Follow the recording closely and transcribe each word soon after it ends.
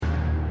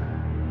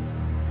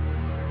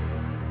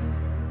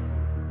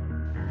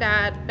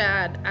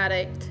bad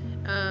addict.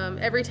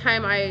 Every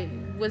time I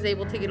was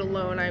able to get a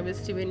loan, I was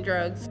doing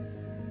drugs.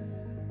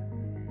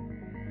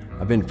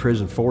 I've been to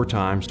prison 4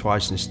 times,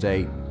 twice in the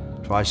state,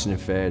 twice in the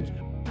fed.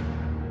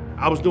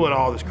 I was doing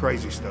all this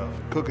crazy stuff,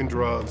 cooking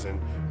drugs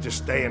and just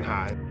staying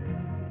high.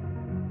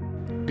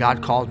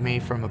 God called me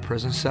from a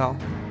prison cell.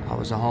 I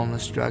was a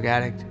homeless drug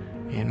addict,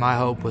 and my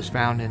hope was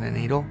found in a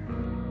needle.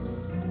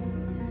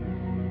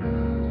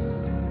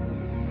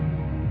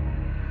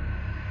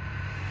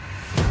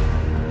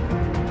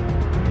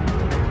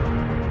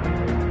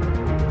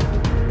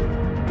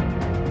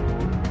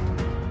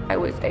 I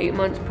was 8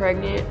 months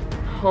pregnant,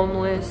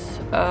 homeless,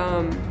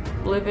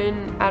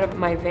 living out of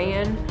my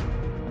van.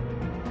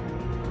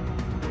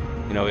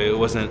 You know, it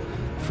wasn't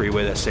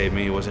Freeway that saved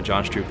me, it wasn't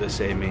John Stroop that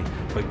saved me,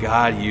 but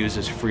God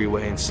uses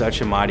Freeway in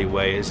such a mighty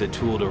way as a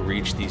tool to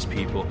reach these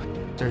people.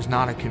 There's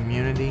not a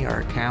community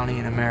or a county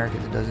in America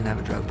that doesn't have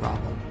a drug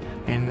problem.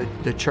 And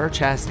the church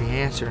has the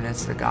answer, and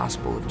it's the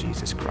gospel of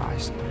Jesus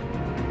Christ.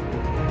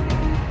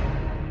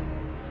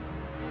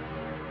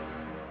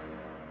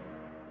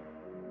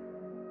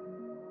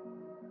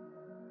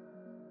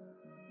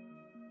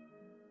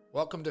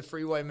 Welcome to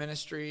Freeway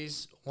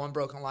Ministries, One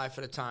Broken Life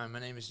at a Time. My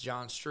name is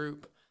John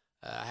Stroop.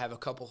 I have a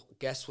couple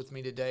guests with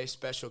me today,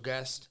 special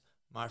guests,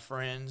 my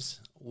friends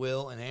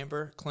Will and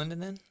Amber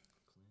Clendenin.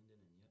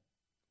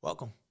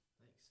 Welcome.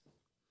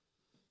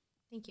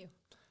 Thank you.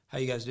 How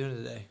you guys doing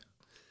today?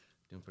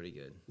 Doing pretty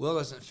good. Will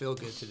doesn't feel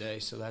good today,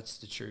 so that's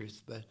the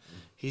truth. But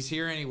he's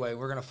here anyway.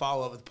 We're going to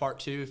follow up with part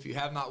 2. If you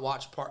have not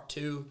watched part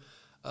 2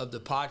 of the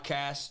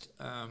podcast,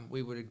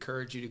 we would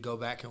encourage you to go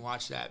back and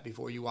watch that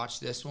before you watch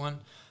this one.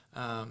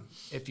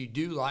 If you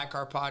do like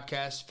our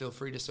podcast, feel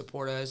free to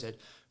support us at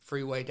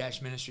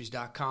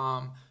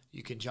freeway-ministries.com.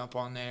 You can jump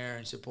on there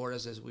and support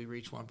us as we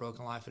reach one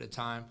broken life at a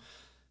time.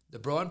 The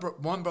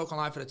One Broken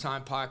Life at a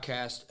Time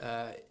podcast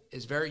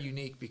is very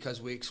unique because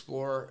we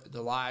explore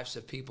the lives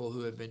of people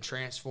who have been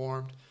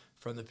transformed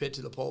from the pit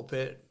to the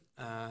pulpit,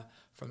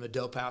 from the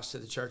dope house to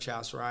the church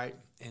house, right?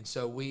 And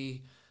so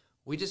we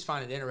just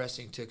find it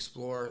interesting to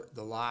explore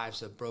the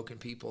lives of broken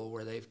people,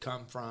 where they've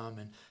come from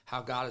and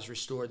how God has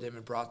restored them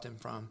and brought them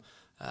from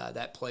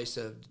that place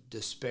of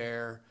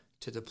despair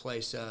to the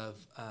place of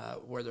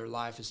where their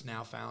life is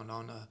now found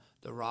on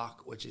the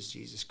rock, which is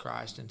Jesus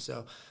Christ. And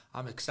so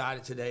I'm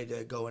excited today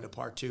to go into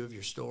part 2 of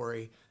your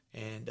story.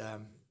 And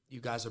you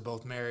guys are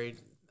both married.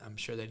 I'm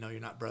sure they know you're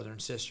not brother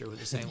and sister with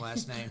the same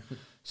last name.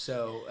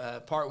 So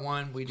part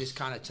 1, we just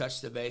kind of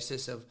touched the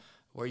basis of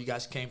where you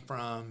guys came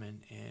from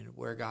and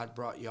where God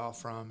brought you all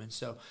from. And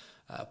so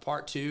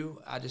part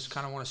 2, I just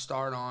kind of want to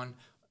start on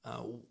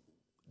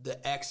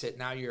the exit.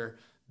 Now you're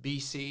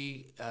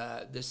BC.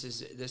 This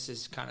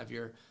is kind of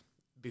your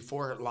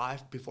before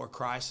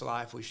Christ's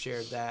life. We've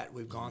shared that.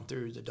 We've gone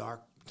through the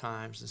dark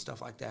times and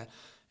stuff like that.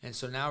 And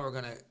so now we're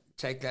going to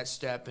take that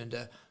step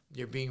into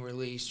you're being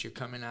released, you're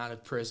coming out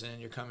of prison,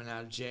 you're coming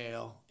out of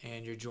jail,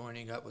 and you're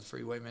joining up with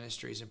Freeway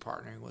Ministries and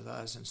partnering with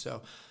us. And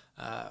so,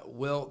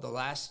 Will, the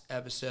last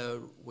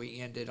episode, we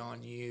ended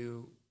on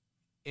you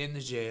in the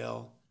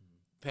jail,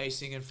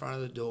 pacing in front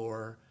of the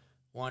door,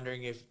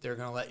 wondering if they're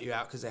going to let you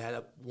out because they had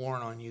a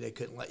warrant on you. They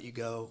couldn't let you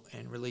go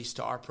and release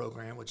to our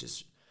program, which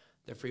is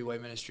the Freeway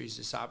Ministries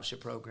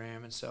Discipleship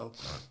Program. And so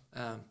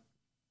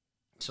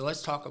so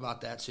let's talk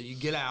about that. So you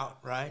get out,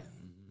 right?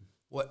 Mm-hmm.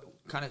 What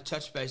kind of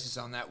touch bases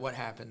on that? What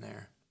happened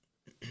there?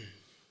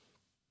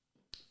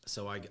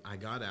 So I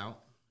got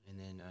out, and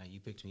then you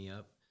picked me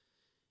up,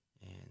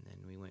 and then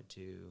we went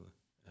to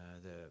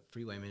the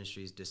Freeway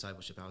Ministries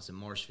Discipleship House in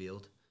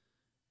Marshfield,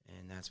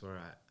 and that's where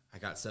I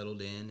got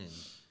settled in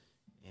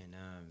and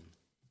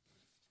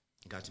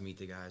got to meet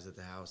the guys at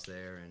the house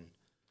there, and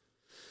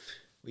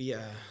we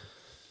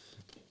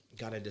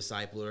got a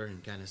discipler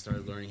and kind of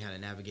started learning how to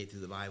navigate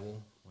through the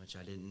Bible, which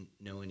I didn't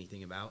know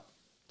anything about.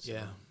 So.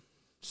 Yeah.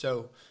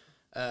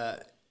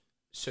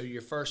 So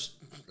your first,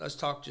 let's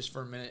talk just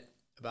for a minute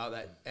about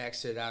that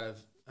exit out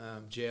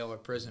of jail or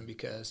prison,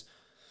 because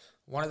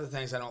one of the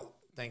things I don't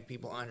think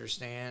people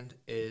understand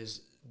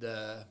is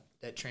that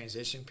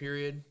transition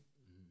period,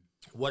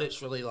 what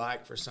it's really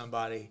like for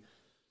somebody,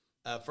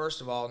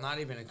 first of all, not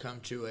even to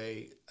come to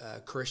a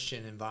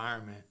Christian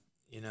environment.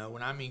 You know,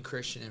 when I mean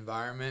Christian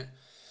environment,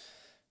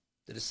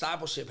 the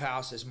discipleship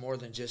house is more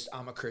than just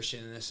I'm a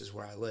Christian and this is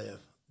where I live.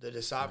 The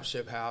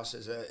discipleship house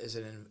is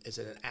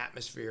an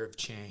atmosphere of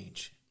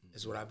change,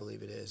 is what I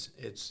believe it is.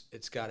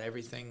 It's got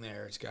everything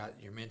there. It's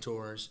got your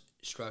mentors,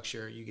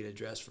 structure. You get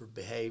addressed for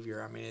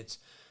behavior. I mean,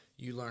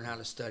 you learn how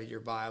to study your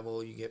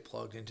Bible. You get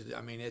plugged into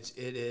it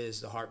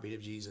is the heartbeat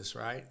of Jesus,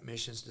 right?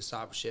 Missions,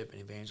 discipleship,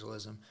 and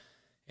evangelism.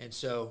 And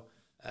so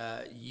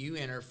you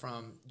enter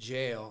from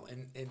jail,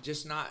 and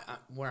just not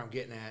where I'm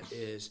getting at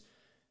is,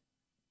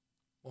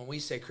 when we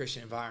say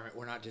Christian environment,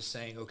 we're not just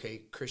saying,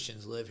 okay,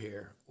 Christians live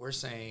here. We're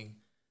saying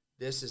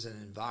this is an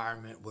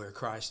environment where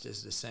Christ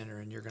is the center,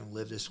 and you're going to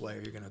live this way,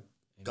 or you're going to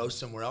go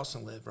somewhere else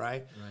and live,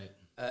 right?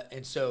 Right.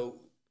 And so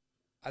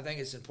I think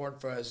it's important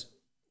for us,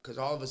 because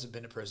all of us have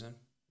been to prison.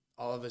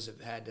 All of us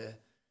have had to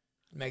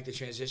make the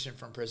transition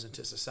from prison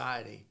to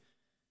society.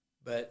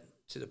 But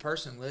to the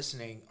person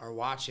listening or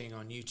watching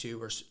on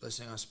YouTube or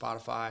listening on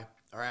Spotify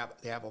or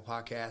the Apple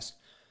Podcast,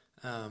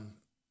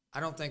 I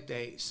don't think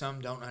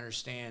some don't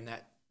understand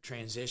that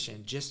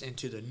transition just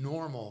into the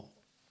normal,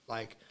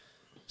 like,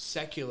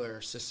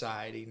 secular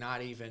society,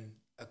 not even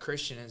a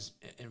Christian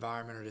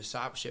environment or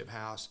discipleship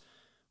house,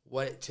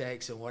 what it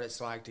takes and what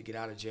it's like to get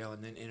out of jail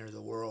and then enter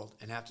the world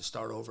and have to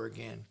start over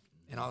again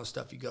and all the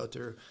stuff you go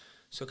through.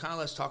 So kind of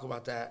let's talk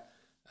about that.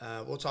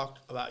 We'll talk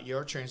about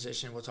your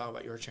transition. We'll talk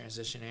about your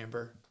transition,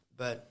 Amber.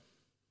 But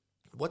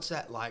what's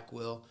that like,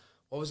 Will?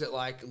 What was it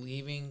like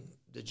leaving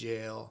the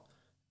jail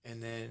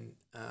and then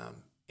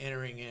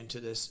entering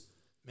into this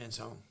men's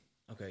home?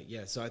 Okay,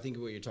 yeah. So I think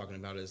what you're talking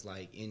about is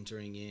like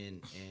entering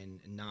in and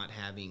not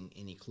having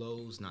any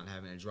clothes, not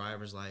having a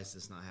driver's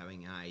license, not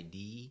having an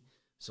ID,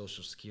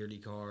 social security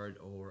card,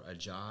 or a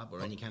job,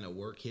 or any kind of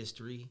work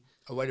history.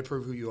 A way to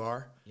prove who you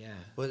are? Yeah.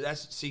 Well,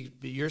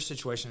 your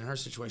situation and her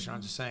situation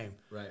aren't the same.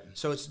 Right.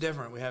 So it's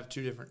different. We have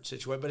two different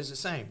situations, but it's the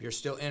same. You're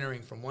still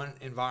entering from one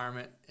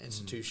environment,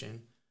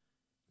 institution,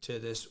 to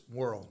this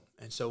world.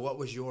 And so what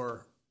was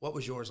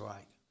yours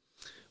like?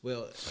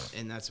 Well,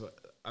 and that's what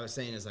I was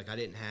saying is, like, I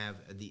didn't have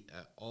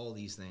all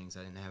these things.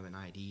 I didn't have an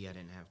ID. I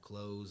didn't have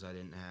clothes. I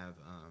didn't have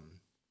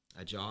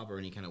a job or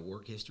any kind of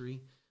work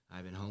history.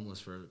 I've been homeless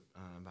for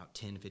about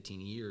 10 to 15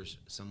 years,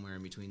 somewhere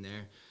in between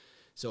there.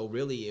 So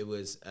really it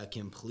was a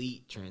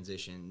complete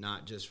transition,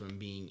 not just from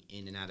being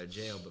in and out of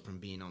jail, but from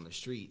being on the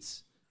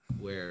streets,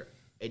 where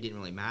it didn't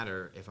really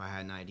matter if I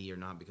had an ID or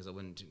not, because I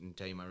wouldn't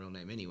tell you my real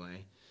name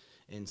anyway.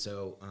 And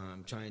so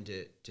trying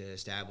to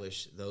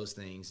establish those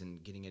things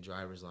and getting a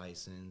driver's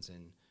license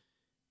and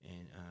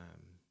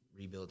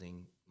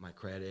rebuilding my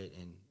credit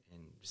and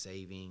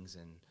savings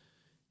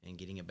and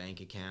getting a bank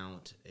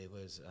account. It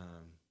was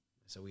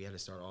so we had to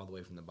start all the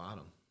way from the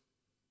bottom.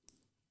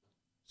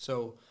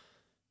 So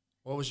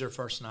what was your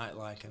first night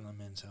like in the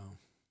men's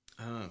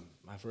home?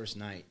 My first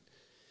night,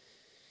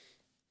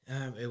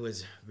 it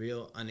was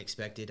real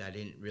unexpected. I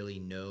didn't really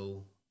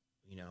know,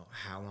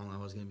 how long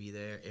I was going to be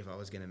there, if I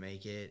was going to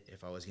make it,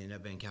 if I was going to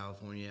end up in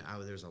California.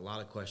 There's a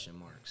lot of question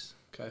marks.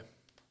 Okay.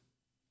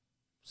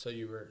 So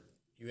you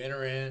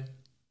enter in,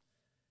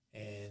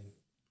 and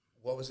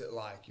what was it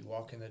like? You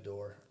walk in the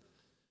door.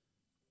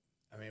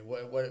 I mean,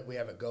 what we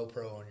have a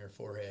GoPro on your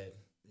forehead.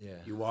 Yeah.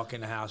 You walk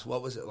in the house.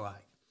 What was it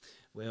like?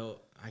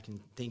 Well, I can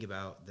think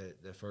about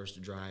the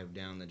first drive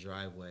down the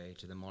driveway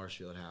to the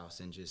Marshfield house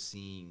and just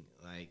seeing,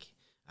 like,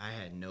 I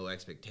had no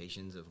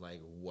expectations of, like,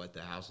 what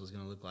the house was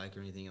going to look like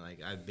or anything.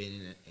 Like, I've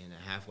been in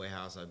a halfway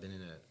house. I've been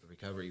in a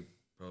recovery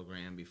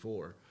program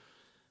before.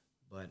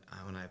 But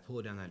when I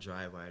pulled down that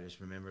driveway, I just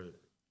remember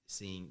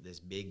seeing this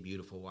big,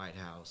 beautiful white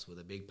house with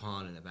a big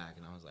pond in the back,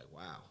 and I was like,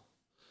 wow.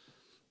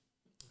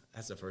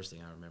 That's the first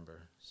thing I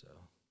remember. So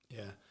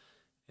yeah.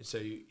 And so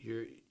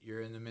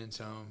you're in the men's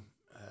home.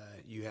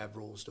 You have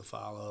rules to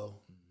follow,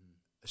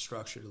 a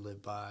structure to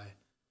live by,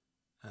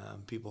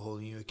 people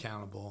holding you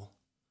accountable.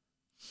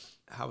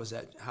 How was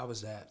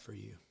that for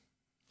you?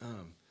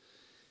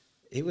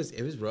 It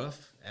was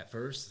rough at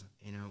first.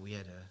 We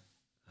had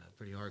a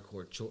pretty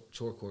hardcore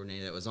chore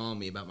coordinator that was on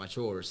me about my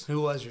chores.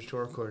 Who was your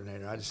chore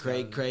coordinator?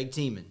 Craig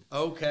Tiemann.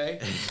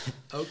 Okay.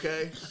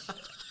 Okay.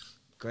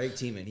 Craig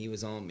Tiemann, he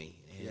was on me.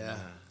 And, yeah.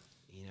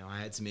 I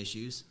had some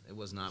issues. It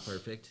was not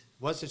perfect.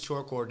 What's the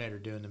chore coordinator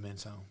do in the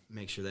men's home?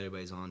 Make sure that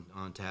everybody's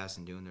on task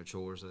and doing their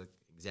chores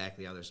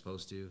exactly how they're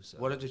supposed to. So.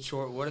 What if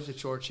the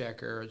chore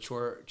checker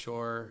or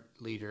chore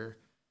leader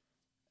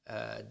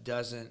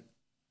doesn't?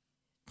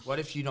 What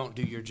if you don't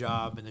do your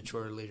job and the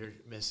chore leader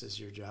misses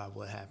your job?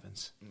 What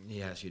happens?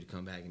 He asks you to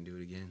come back and do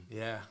it again.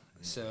 Yeah.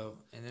 So,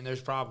 and then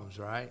there's problems,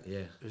 right?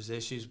 Yeah. There's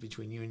issues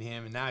between you and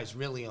him, and now he's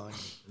really on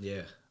you.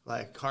 Yeah.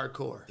 Like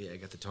hardcore. Yeah, I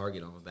got the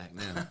target on my back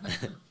now.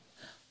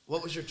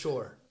 What was your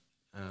chore?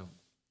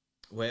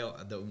 Well,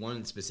 the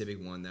one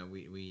specific one that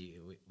we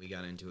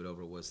got into it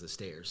over was the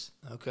stairs.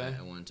 Okay.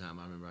 At one time,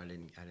 I remember I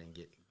didn't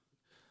get.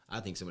 I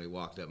think somebody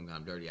walked up and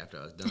got dirty after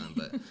I was done,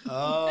 but.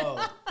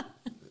 Oh.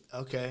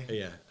 Okay.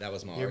 Yeah, that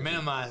was my. You're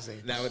argument.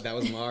 minimizing. That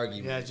was my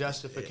argument. Yeah,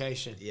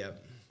 justification.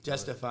 Yep.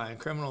 Justifying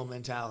criminal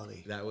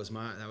mentality. That was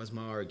my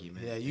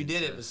argument. Yeah, you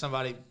did it, but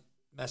somebody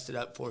messed it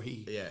up for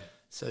he. Yeah.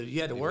 So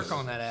you had to work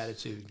on that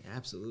attitude.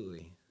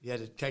 Absolutely. You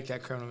had to take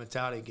that criminal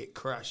mentality and get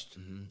crushed.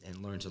 Mm-hmm.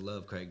 And learn to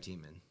love Craig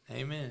Tiemann.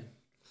 Amen.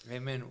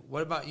 Amen.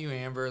 What about you,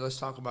 Amber? Let's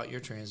talk about your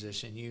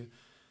transition. Did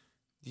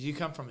you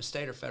come from a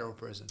state or federal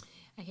prison?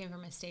 I came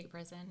from a state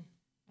prison,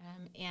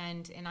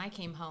 and I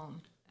came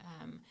home.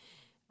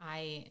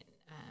 I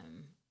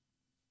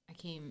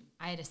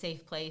had a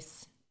safe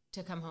place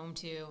to come home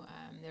to.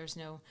 There's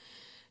no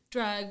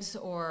drugs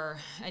or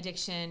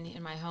addiction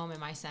in my home, and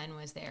my son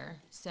was there.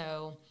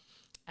 So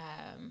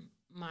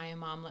my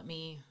mom let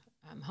me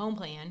home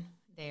plan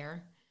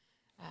there,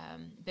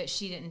 but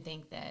she didn't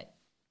think that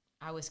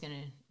I was going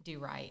to do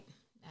right.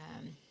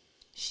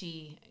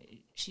 She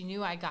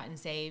knew I'd gotten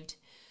saved,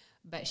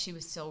 but she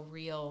was still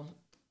real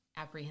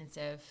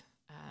apprehensive,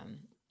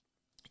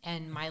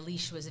 and my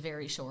leash was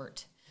very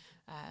short.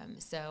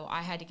 So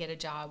I had to get a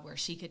job where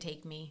she could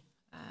take me.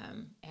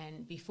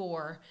 And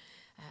before,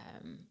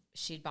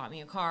 she'd bought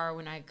me a car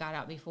when I got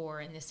out before,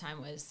 and this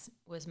time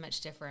was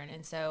much different.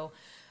 And so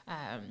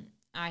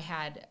I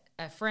had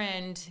a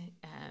friend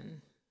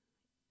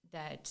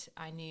that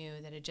I knew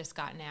that had just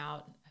gotten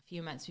out a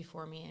few months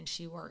before me, and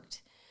she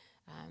worked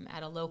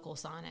at a local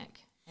Sonic.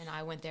 And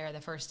I went there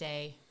the first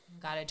day,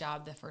 got a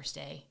job the first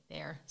day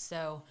there.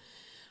 So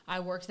I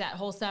worked that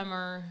whole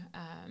summer,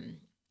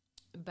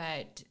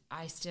 but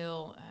I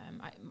still,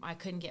 I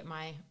couldn't get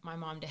my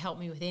mom to help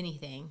me with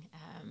anything.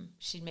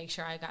 She'd make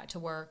sure I got to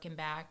work and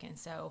back. And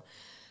so,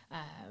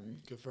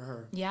 good for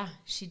her. Yeah,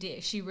 she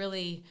did. She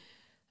really,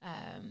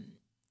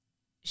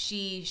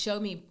 she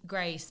showed me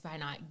grace by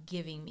not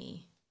giving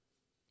me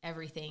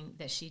everything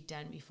that she'd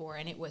done before.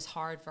 And it was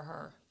hard for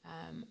her.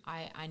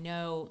 I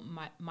know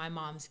my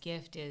mom's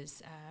gift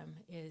is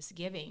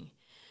giving.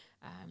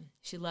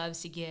 She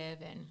loves to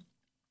give and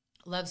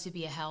loves to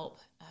be a help.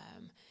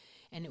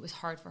 And it was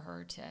hard for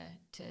her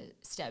to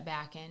step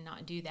back and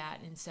not do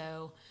that. And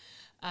so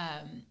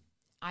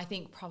I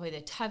think probably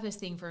the toughest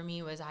thing for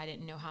me was I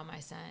didn't know how my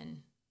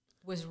son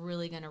was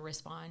really going to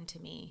respond to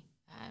me.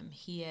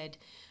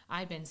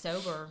 I'd been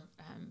sober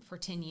for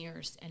 10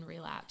 years and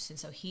relapsed. And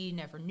so he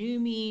never knew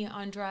me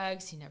on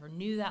drugs. He never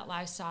knew that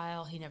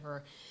lifestyle. He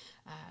never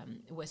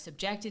was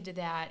subjected to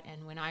that.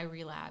 And when I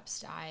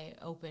relapsed, I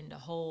opened a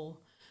whole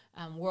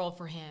world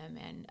for him.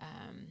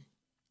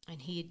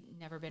 And he'd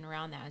never been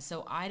around that. And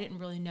so I didn't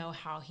really know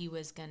how he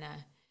was going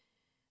to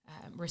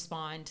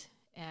respond.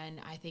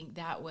 And I think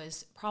that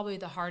was probably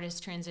the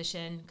hardest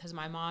transition because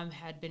my mom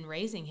had been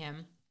raising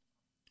him,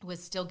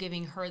 was still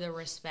giving her the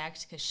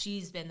respect because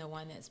she's been the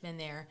one that's been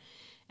there,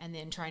 and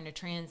then trying to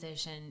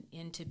transition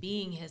into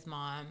being his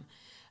mom.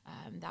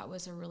 That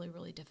was a really,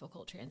 really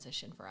difficult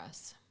transition for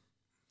us.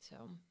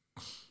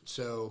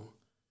 So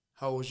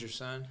how old was your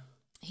son?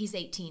 He's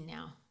 18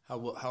 now. How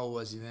old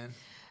was he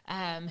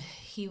then?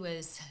 He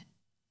was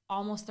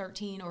almost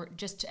 13 or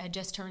had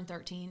just turned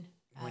 13.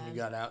 When you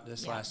got out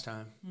this last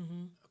time?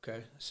 Mm-hmm.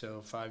 Okay,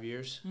 so 5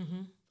 years?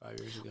 Mm-hmm. 5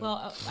 years ago.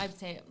 Well, I'd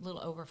say a little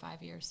over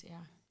 5 years, yeah.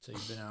 So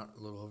you've been out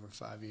a little over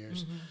 5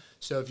 years. Mm-hmm.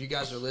 So if you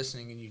guys are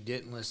listening and you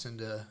didn't listen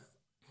to,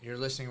 you're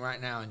listening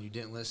right now and you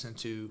didn't listen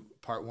to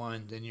part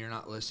 1, then you're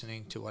not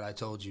listening to what I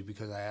told you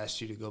because I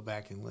asked you to go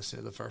back and listen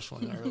to the first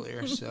one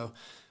earlier. So,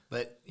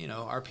 but you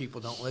know, our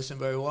people don't listen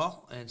very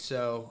well. And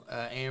so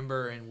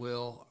Amber and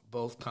Will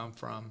both come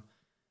from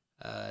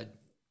a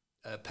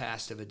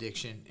past of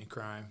addiction and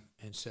crime.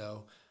 And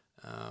so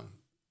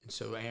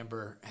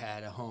Amber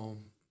had a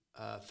home,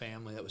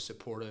 family that was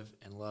supportive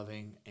and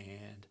loving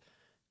and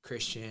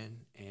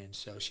Christian, and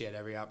so she had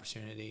every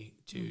opportunity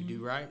to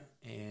do right,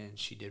 and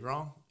she did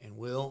wrong. And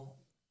Will,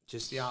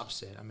 just the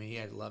opposite. I mean, he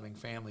had a loving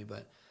family,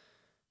 but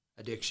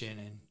addiction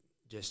and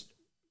just,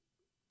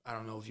 I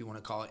don't know if you want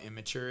to call it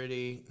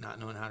immaturity, not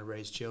knowing how to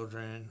raise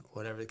children,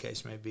 whatever the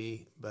case may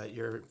be, but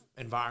your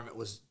environment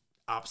was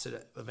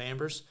opposite of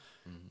Amber's.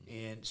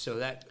 Mm-hmm. And so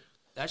that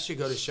should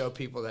go to show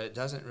people that it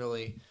doesn't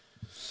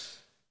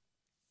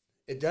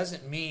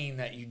mean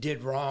that you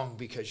did wrong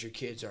because your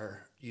kids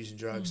are using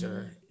drugs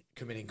or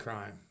committing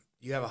crime.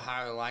 You have a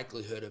higher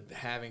likelihood of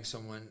having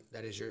someone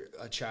that is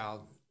a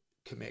child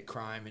commit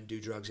crime and do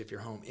drugs if your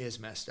home is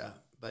messed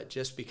up. But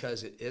just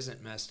because it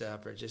isn't messed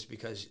up, or just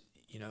because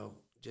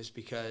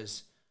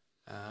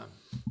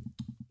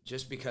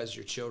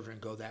your children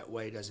go that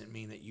way doesn't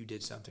mean that you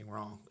did something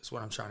wrong. That's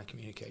what I'm trying to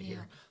communicate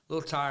here. A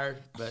little tired,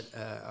 but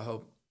I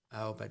hope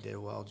I did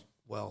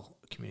well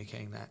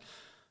communicating that.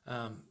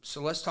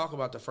 So let's talk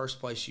about the first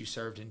place you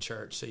served in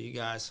church. So you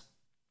guys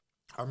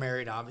are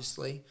married,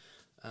 obviously.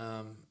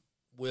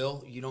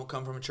 Will, you don't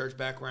come from a church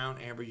background.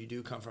 Amber, you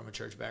do come from a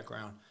church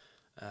background.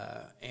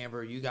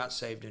 Amber, you got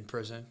saved in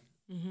prison,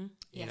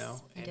 you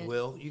know, and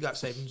Will, you got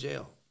saved in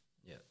jail.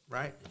 Yeah.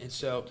 Right. And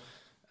so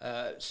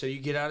you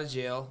get out of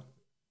jail,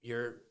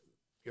 you're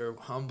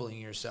humbling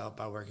yourself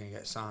by working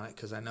at Sonic,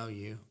 because I know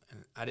you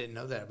and I didn't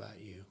know that about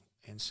you.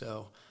 And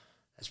so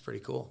that's pretty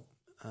cool.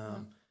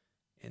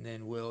 And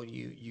then Will,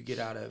 you get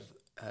out of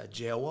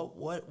jail.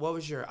 What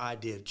was your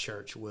idea of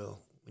church, Will?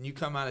 When you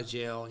come out of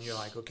jail and you're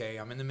like, okay,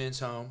 I'm in the men's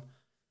home,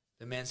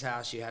 the men's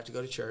house, you have to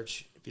go to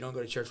church. If you don't go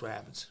to church, what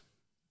happens?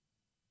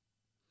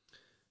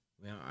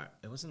 Well,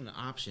 it wasn't an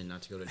option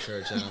not to go to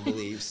church, I don't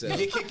believe. So you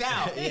get kicked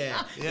out.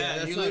 Yeah.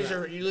 You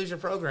lose your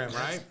program,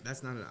 right?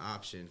 That's not an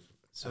option.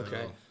 So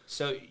okay.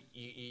 So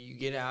you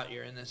get out,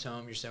 you're in this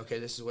home, you're saying, okay,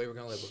 this is the way we're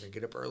going to live. We're going to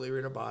get up early,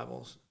 read our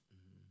Bibles.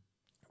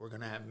 We're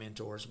going to have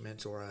mentors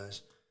mentor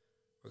us.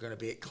 We're going to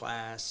be at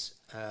class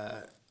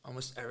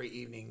almost every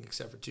evening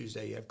except for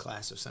Tuesday. You have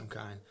class of some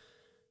kind.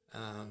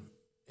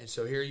 And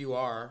so here you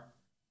are.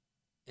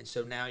 And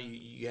so now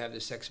you have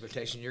this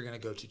expectation you're going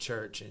to go to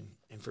church.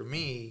 And for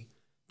me,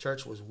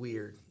 church was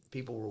weird.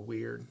 People were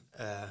weird.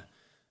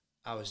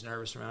 I was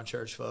nervous around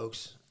church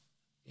folks.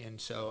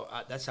 And so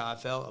that's how I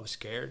felt. I was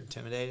scared,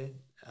 intimidated,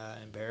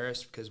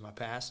 embarrassed because of my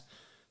past.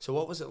 So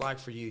what was it like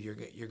for you?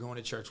 You're going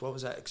to church. What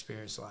was that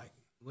experience like?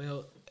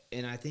 Well,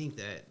 and I think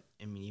that,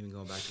 I mean, even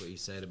going back to what you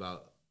said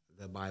about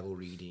the Bible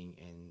reading,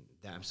 and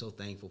that I'm so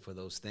thankful for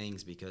those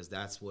things because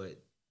that's what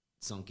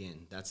sunk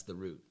in. That's the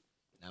root.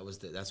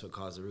 That's what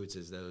caused the roots,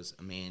 is those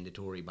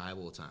mandatory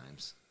Bible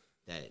times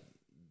that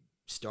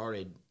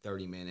started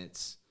 30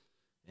 minutes,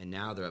 and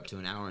now they're up to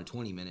an hour and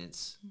 20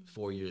 minutes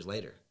 4 years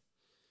later.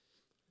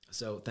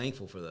 So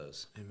thankful for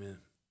those. Amen.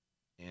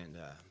 And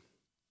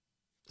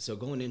so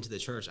going into the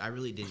church, I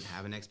really didn't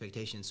have an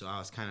expectation. So I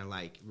was kind of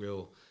like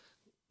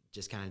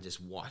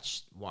just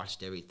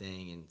watched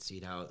everything and see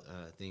how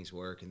things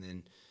work. And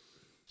then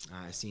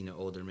I seen an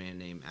older man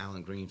named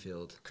Alan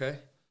Greenfield. Okay.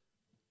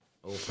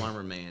 Old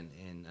farmer man.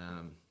 And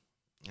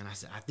I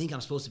said, I think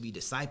I'm supposed to be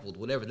discipled,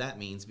 whatever that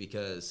means,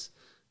 because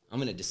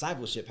I'm in a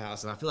discipleship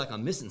house and I feel like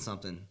I'm missing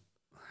something.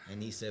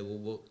 And he said,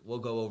 well, we'll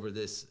go over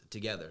this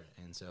together.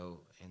 And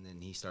then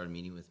he started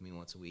meeting with me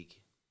once a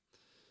week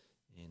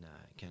and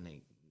kind of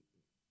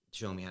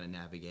showing me how to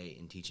navigate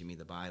and teaching me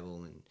the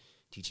Bible and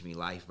teaching me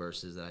life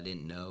verses that I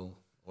didn't know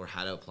or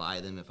how to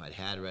apply them if I'd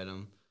had read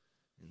them.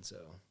 And so.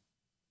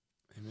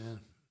 Amen.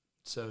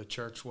 So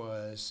church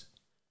was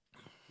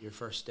your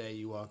first day.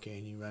 You walk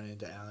in, you run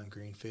into Alan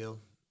Greenfield.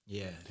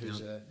 Yeah,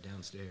 who's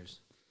downstairs.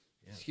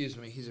 Yeah. Excuse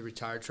me, he's a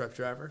retired truck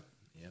driver.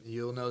 Yep.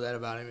 You'll know that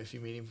about him if you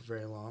meet him for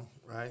very long,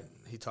 right?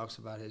 He talks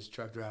about his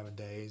truck driving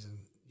days and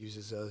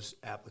uses those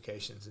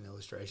applications and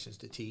illustrations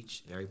to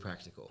teach. Very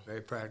practical.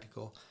 Very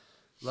practical.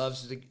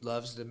 Loves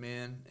the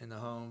men in the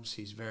homes.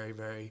 He's very,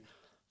 very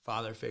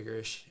father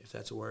figure-ish, if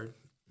that's a word,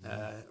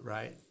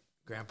 right?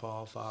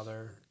 Grandpa,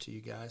 father to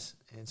you guys.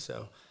 And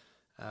so,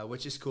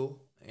 which is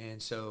cool.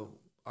 And so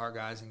our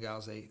guys and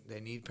gals, they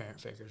need parent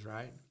figures,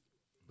 right?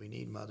 We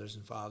need mothers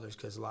and fathers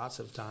because lots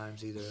of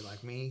times, either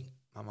like me,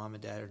 my mom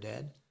and dad are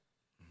dead.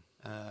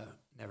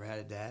 Never had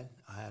a dad.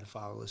 I had a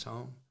fatherless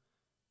home.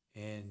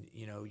 And,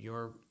 you know,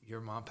 your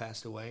mom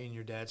passed away and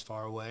your dad's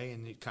far away,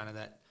 and kind of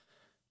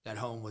that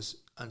home was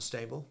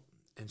unstable.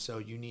 And so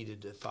you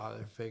needed a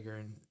father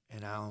figure,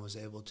 and Alan was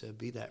able to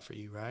be that for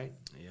you, right?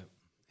 Yep.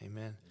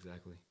 Amen.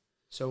 Exactly.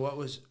 So what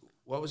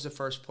was the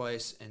first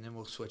place, and then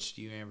we'll switch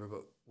to you, Amber,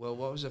 but, what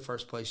was the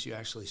first place you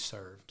actually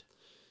served?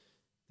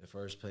 The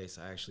first place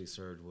I actually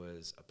served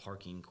was a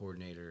parking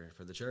coordinator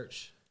for the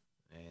church,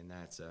 and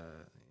that's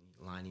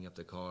lining up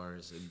the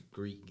cars.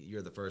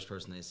 You're the first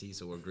person they see,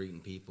 so we're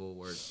greeting people.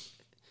 We're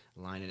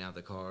lining out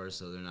the cars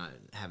so they're not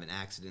having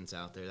accidents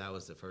out there. That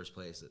was the first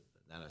place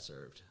that I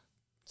served.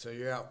 So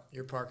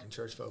you're parking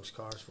church folks'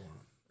 cars for them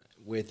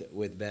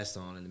with vests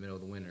on in the middle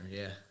of the winter.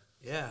 Yeah,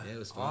 yeah, it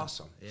was fun.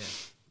 Awesome. Yeah,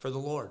 for the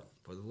Lord.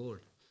 Yeah,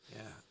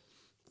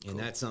 cool. And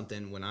that's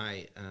something when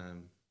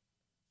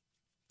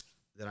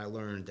that I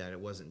learned that it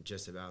wasn't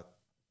just about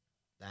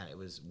that. It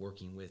was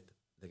working with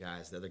the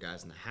other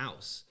guys in the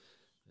house,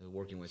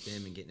 working with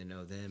them and getting to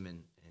know them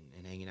and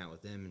hanging out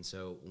with them. And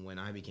so when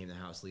I became the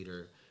house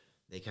leader,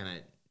 they kind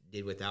of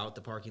did without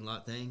the parking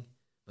lot thing,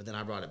 but then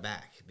I brought it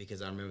back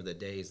because I remember the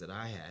days that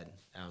I had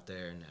out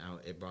there, and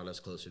it brought us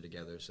closer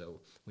together. So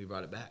we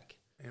brought it back.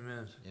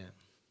 Amen. Yeah.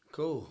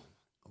 Cool.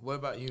 What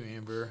about you,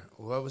 Amber?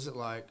 What was it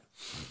like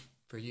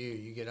for you?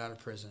 You get out of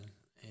prison,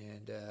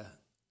 and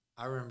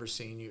I remember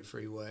seeing you at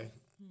Freeway,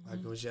 like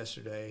it was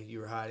yesterday. You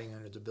were hiding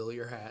under the bill of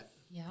your hat.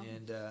 Yeah.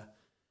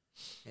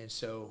 And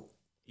so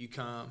you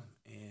come,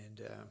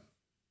 and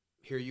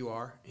here you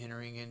are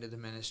entering into the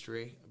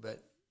ministry.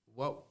 But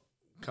what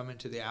coming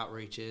to the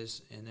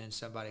outreaches, and then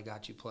somebody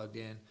got you plugged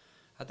in.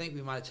 I think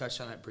we might have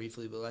touched on that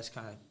briefly, but let's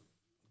kind of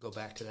go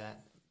back to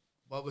that.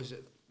 What was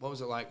it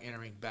like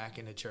entering back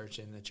into church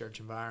in the church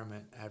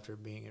environment after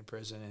being in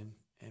prison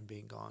and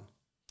being gone?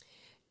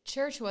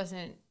 Church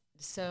wasn't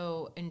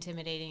so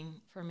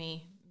intimidating for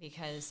me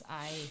because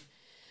I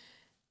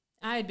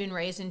had been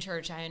raised in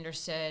church. I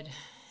understood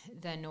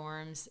the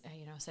norms,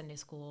 Sunday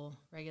school,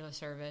 regular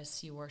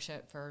service, you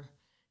worship for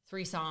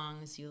 3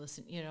 songs, you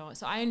listen,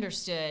 so I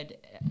understood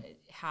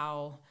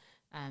how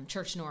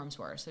church norms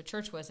were. So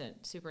church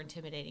wasn't super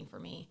intimidating for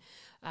me.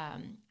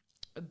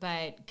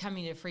 But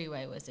coming to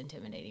Freeway was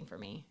intimidating for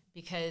me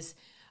because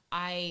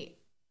I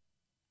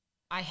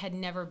had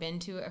never been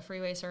to a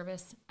Freeway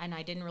service, and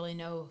I didn't really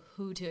know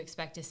who to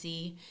expect to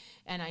see.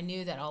 And I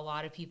knew that a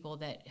lot of people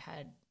that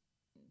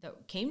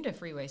came to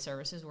Freeway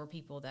services were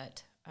people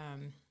that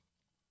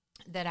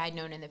I'd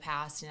known in the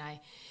past,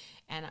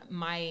 and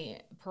my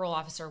parole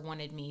officer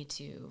wanted me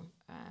to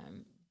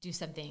do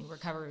something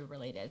recovery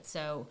related.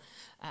 So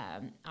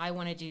I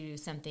wanted to do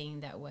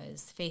something that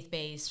was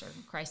faith-based or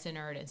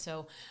Christ-centered. And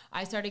so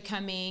I started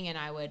coming, and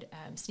I would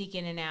sneak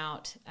in and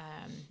out.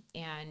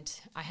 And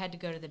I had to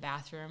go to the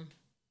bathroom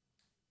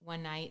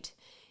one night,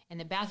 and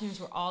the bathrooms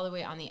were all the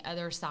way on the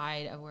other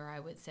side of where I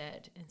would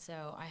sit. And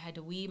so I had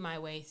to weave my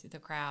way through the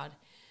crowd.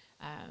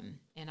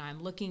 And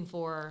I'm looking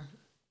for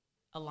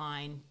a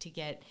line to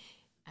get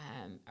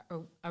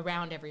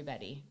around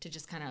everybody, to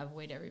just kind of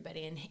avoid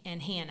everybody.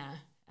 And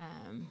Hannah,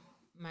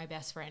 my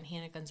best friend,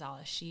 Hannah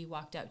Gonzalez, she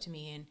walked up to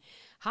me and,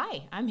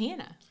 "Hi, I'm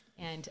Hannah."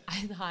 And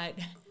I thought,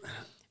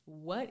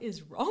 what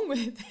is wrong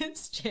with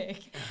this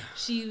chick?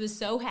 She was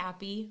so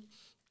happy.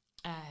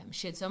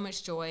 She had so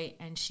much joy,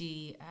 and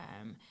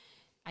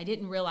I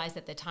didn't realize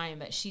at the time,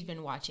 but she'd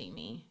been watching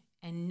me.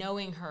 And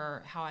knowing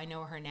her, how I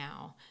know her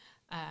now,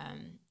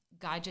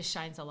 God just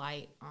shines a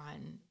light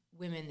on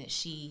women that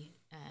she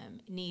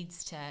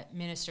needs to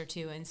minister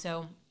to. And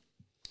so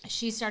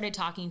she started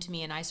talking to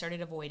me, and I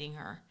started avoiding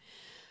her.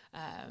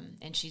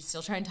 And she's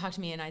still trying to talk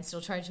to me, and I'd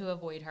still try to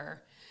avoid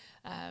her.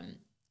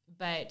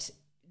 But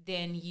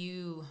then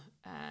you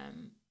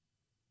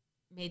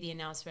made the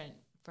announcement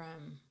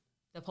from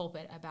the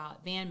pulpit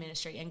about van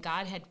ministry, and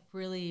God had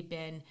really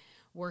been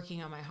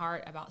working on my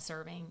heart about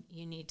serving.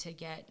 You need to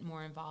get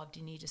more involved.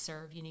 You need to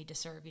serve. You need to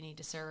serve. You need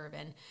to serve.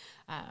 And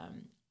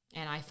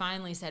I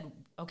finally said,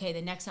 okay,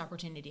 the next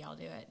opportunity, I'll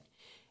do it.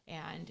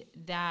 And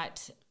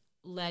that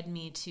led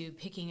me to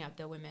picking up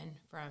the women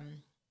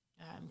from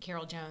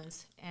Carol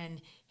Jones.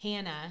 And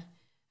Hannah,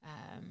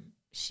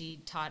 she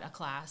taught a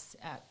class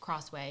at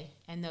Crossway,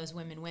 and those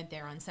women went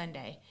there on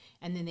Sunday.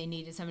 And then they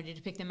needed somebody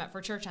to pick them up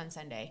for church on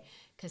Sunday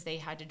because they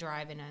had to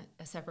drive in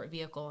a separate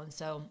vehicle. And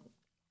so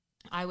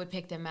I would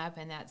pick them up,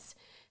 and that's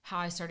how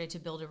I started to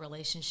build a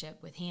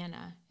relationship with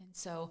Hannah. And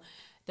so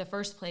the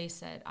first place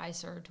that I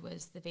served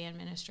was the van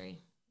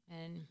ministry,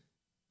 and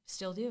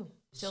still do.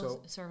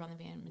 Still serve on the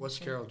van ministry. What's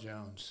Carol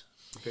Jones?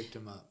 You picked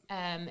them up.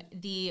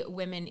 The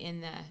women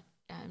in the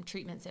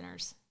treatment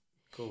centers.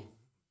 Cool.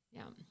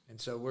 Yeah. And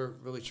so we're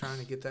really trying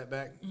to get that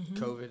back.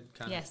 COVID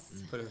kind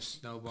of put a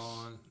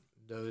snowball on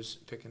those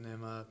picking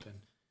them up, and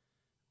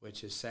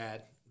which is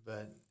sad,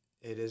 but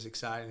it is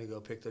exciting to go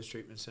pick those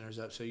treatment centers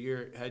up. So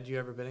had you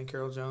ever been in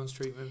Carol Jones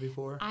treatment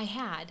before? I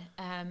had.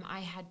 I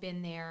had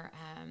been there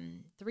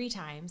 3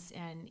 times,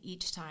 and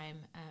each time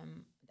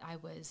I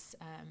was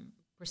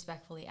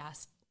respectfully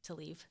asked to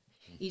leave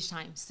each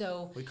time.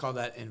 So we call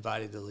that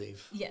invited to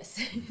leave. Yes.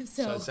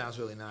 So it sounds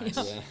really nice.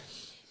 Yeah.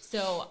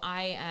 So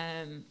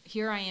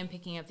here I am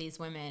picking up these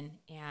women,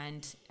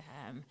 and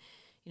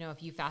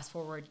if you fast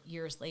forward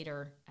years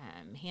later,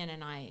 Hannah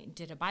and I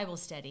did a Bible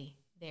study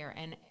there,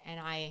 and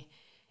I,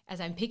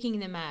 as I'm picking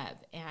them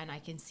up, and I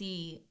can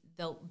see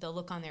the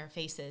look on their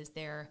faces.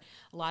 A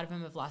lot of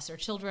them have lost their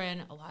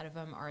children. A lot of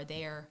them are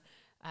there.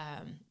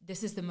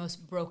 This is the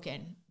most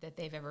broken that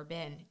they've ever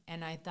been,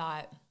 and I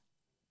thought,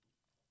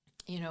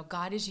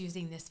 God is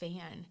using this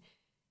van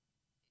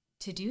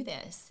to do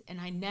this, and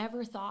I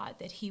never thought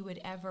that He would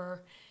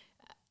ever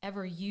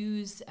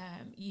use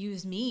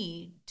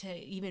me to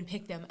even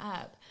pick them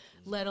up,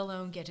 let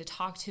alone get to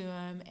talk to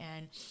them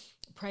and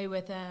pray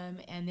with them.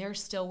 And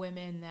there's still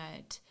women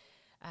that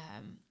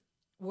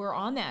were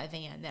on that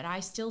van that I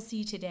still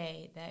see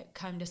today that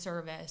come to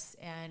service,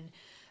 and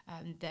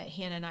that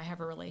Hannah and I have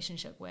a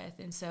relationship with.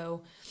 And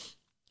so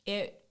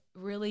it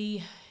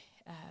really,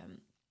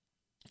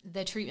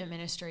 the treatment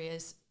ministry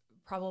is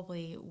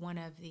probably one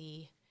of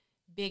the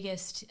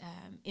biggest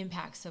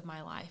impacts of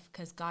my life,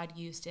 because God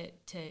used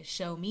it to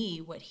show me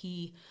what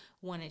He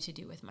wanted to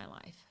do with my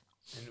life.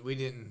 And we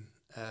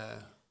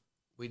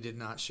did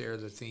not share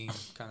the theme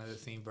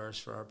verse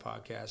for our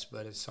podcast,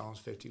 but it's Psalms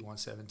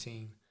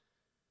 51:17.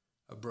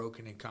 A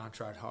broken and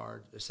contrite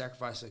heart. The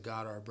sacrifices of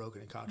God are a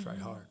broken and contrite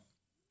heart.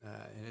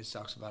 And it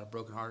talks about a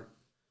broken heart.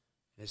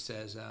 And it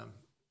says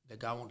that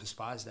God won't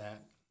despise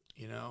that,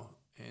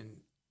 and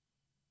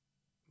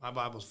my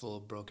Bible's full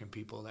of broken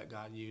people that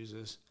God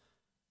uses.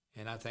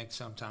 And I think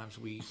sometimes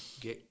we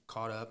get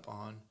caught up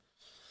on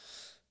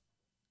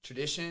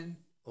tradition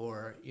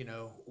or,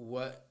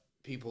 what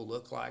people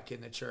look like in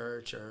the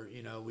church, or,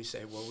 we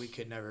say, well, we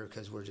could never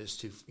because we're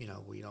just too,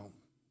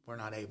 we're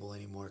not able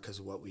anymore because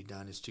of what we've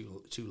done. It's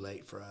too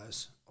late for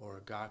us,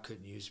 or God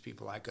couldn't use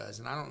people like us.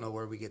 And I don't know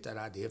where we get that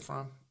idea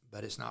from,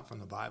 but it's not from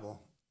the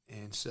Bible.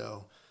 And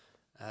so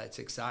it's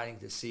exciting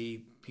to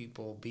see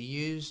people be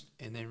used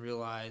and then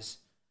realize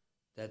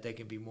that they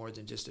can be more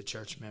than just a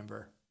church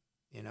member.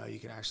 You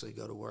can actually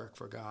go to work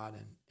for God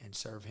and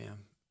serve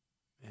Him,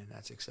 and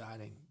that's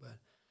exciting. But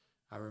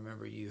I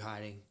remember you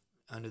hiding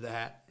under the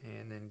hat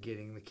and then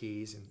getting the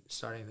keys and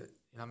starting to,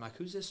 I'm like,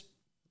 who's this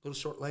little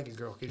short-legged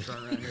girl keeps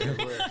running around here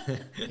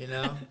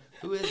everywhere?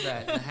 Who is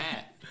that in the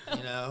hat?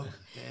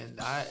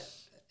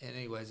 And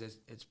anyways,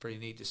 it's pretty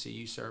neat to see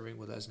you serving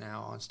with us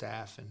now on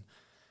staff and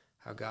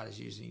how God is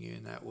using you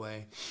in that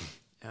way.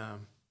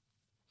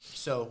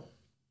 So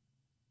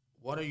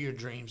what are your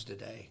dreams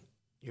today?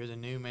 You're the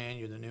new man,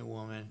 you're the new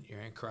woman,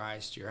 you're in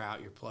Christ, you're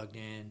out, you're plugged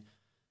in.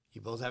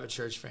 You both have a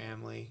church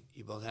family.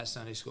 You both have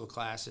Sunday school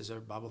classes or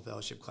Bible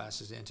fellowship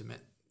classes,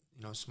 intimate,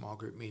 small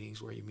group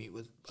meetings where you meet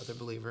with other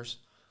believers.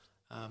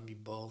 You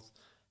both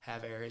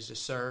have areas to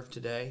serve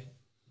today.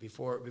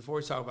 Before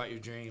we talk about your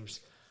dreams,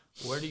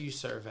 where do you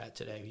serve at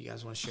today? You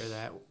guys want to share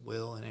that,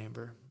 Will and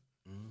Amber?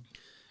 Mm-hmm.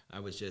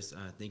 I was just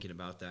thinking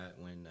about that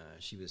when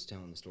she was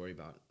telling the story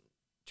about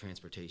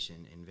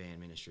transportation and van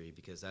ministry,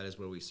 because that is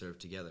where we serve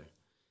together.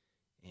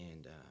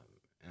 And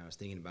I was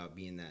thinking about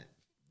being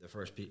the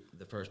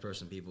first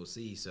person people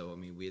see. So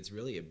it's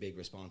really a big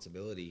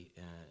responsibility,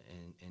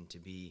 and to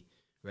be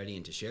ready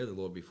and to share the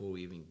Lord before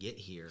we even get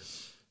here.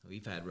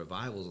 We've had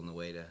revivals on the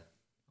way to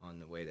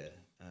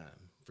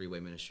Freeway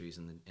Ministries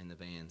in the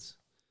vans,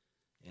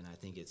 and I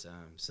think it's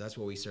so that's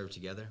where we serve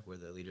together. We're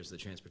the leaders of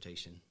the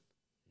transportation.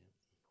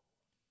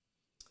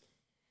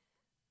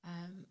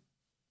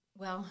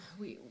 Well,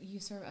 you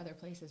serve other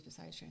places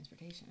besides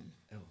transportation.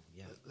 Oh,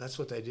 yeah. That's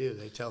what they do.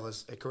 They tell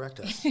us, they correct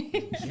us.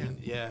 Yeah.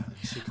 Yeah,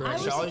 she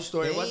corrects all your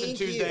story. It wasn't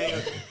Thank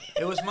Tuesday.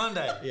 It was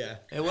Monday. Yeah.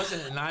 It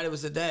wasn't at night. It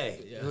was a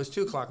day. Yeah. It was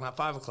 2 o'clock, not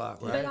 5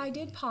 o'clock, right? But I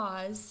did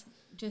pause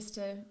just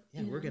to.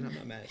 Yeah, we're good. I'm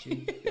not mad at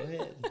you. Go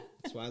ahead.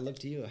 That's why I look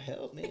to you.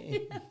 Help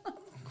me.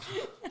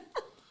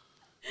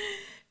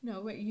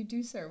 No, but you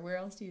do serve. Where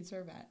else do you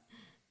serve at?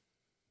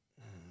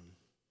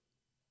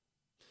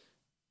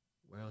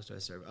 Where else do I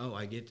serve? Oh,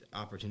 I get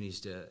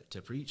opportunities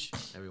to preach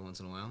every once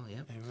in a while.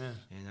 Yep. Amen.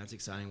 And that's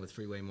exciting with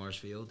Freeway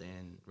Marshfield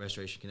and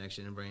Restoration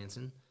Connection in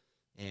Branson.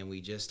 And we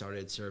just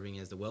started serving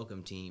as the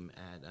welcome team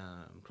at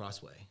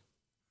Crossway.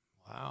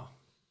 Wow.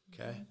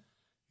 Okay.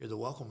 You're the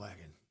welcome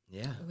wagon.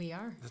 Yeah. We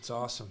are. That's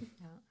awesome.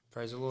 Yeah.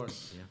 Praise the Lord.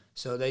 Yeah.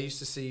 So they used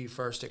to see you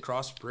first at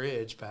Cross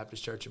Bridge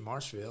Baptist Church in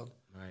Marshfield,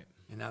 Right.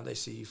 and now they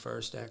see you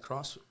first at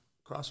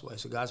Crossway.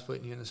 So God's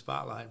putting you in the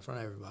spotlight in front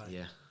of everybody.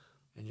 Yeah.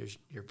 And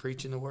you're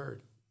preaching the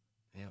word.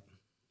 Yep.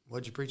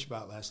 What'd you preach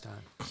about last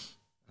time?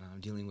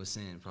 Dealing with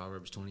sin,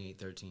 Proverbs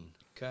 28:13.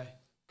 Okay,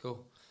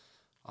 cool.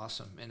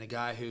 Awesome. And the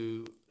guy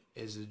who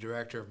is the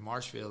director of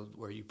Marshfield,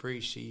 where you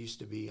preach, he used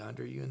to be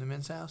under you in the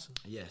men's house?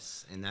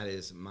 Yes, and that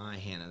is my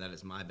Hannah. That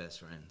is my best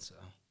friend. So,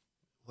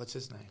 What's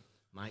his name?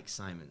 Mike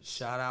Simons.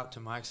 Shout out to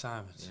Mike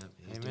Simons.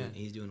 Yep. Amen.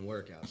 He's doing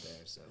work out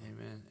there. So.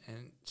 Amen.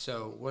 And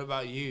so what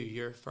about you?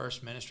 Your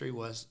first ministry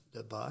was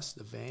the bus,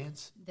 the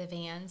vans? The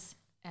vans,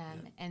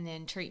 and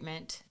then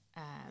treatment.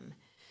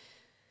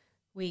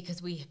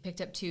 Because we picked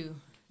up 2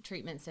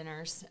 treatment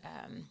centers,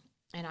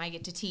 and I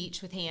get to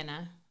teach with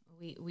Hannah.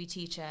 We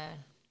teach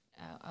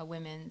a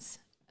women's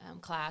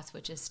class,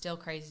 which is still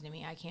crazy to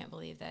me. I can't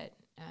believe that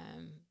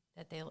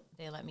that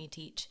they let me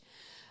teach,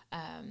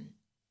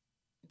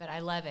 but I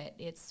love it.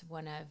 It's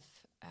one of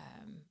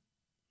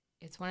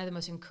the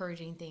most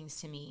encouraging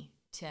things to me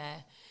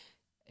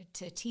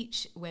to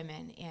teach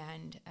women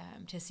and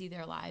to see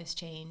their lives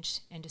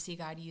change and to see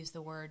God use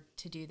the word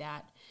to do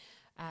that.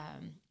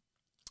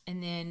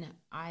 And then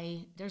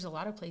there's a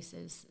lot of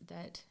places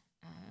that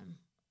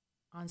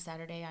on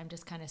Saturday I'm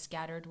just kind of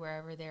scattered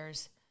wherever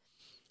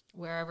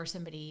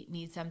somebody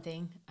needs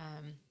something.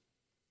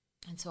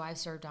 And so I've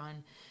served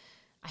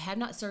I have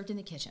not served in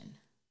the kitchen.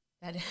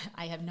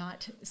 I have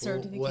not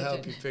served in the we'll kitchen. We'll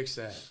help you fix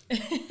that. We'll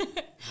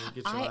get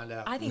you lined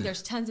out. I think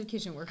there's tons of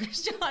kitchen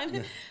workers,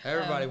 John.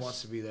 Everybody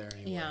wants to be there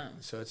anyway. Yeah.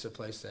 So it's a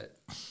place that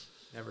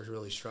never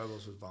really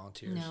struggles with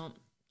volunteers. No.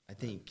 I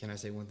think, can I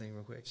say one thing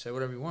real quick? Say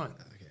whatever you want.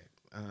 Okay.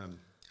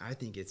 I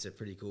think it's a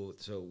pretty cool,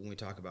 so when we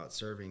talk about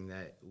serving,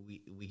 that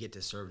we get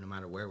to serve no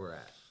matter where we're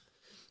at.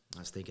 I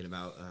was thinking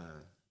about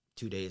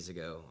 2 days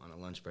ago on a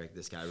lunch break,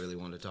 this guy really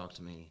wanted to talk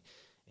to me,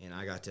 and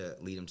I got to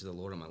lead him to the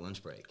Lord on my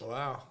lunch break.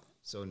 Wow.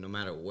 So no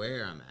matter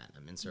where I'm at,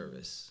 I'm in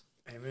service.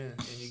 Amen.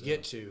 And you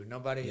get to.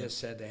 Nobody has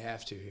said they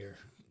have to here.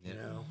 You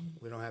know,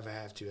 we don't have a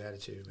have to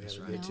attitude. We have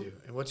a get to.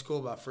 And what's cool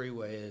about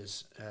Freeway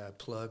is,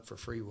 plug for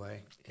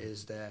Freeway,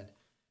 is that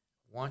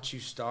once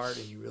you start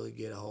and you really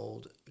get a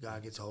hold,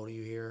 God gets a hold of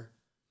you here,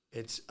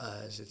 it's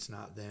us, it's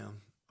not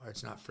them, or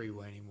it's not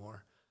Freeway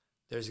anymore.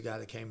 There's a guy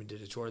that came and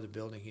did a tour of the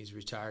building. He's a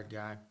retired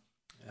guy.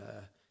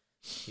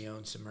 He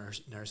owns some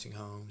nursing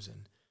homes,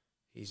 and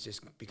he's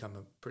just become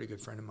a pretty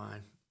good friend of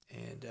mine.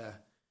 And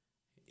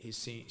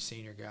he's a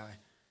senior guy.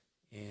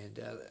 And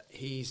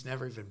he's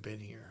never even been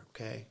here,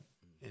 okay?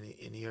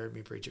 And he heard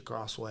me preach at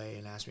Crossway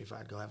and asked me if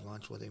I'd go have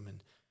lunch with him. And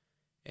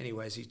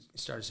anyways, he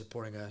started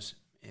supporting us.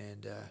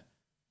 And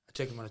I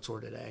took him on a tour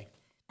today.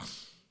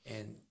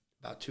 And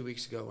about 2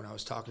 weeks ago when I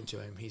was talking to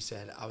him, he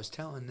said, I was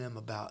telling them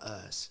about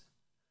us.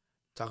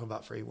 Talking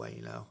about Freeway,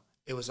 you know.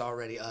 It was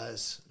already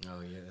us.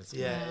 Oh, yeah. That's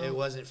Yeah, Wow. it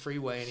wasn't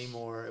Freeway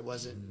anymore. It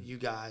wasn't you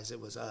guys. It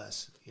was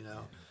us, you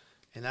know.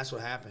 And that's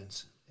what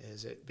happens,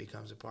 is it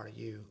becomes a part of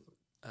you.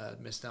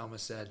 Miss Thelma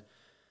said,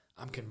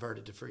 I'm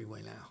converted to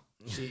Freeway now.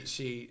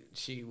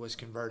 She was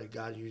converted.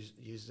 God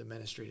used the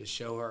ministry to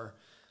show her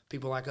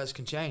people like us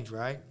can change,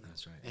 right?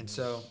 That's right. And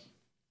so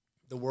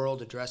the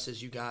world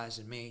addresses you guys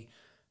and me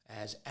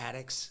as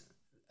addicts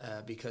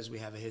because we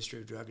have a history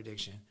of drug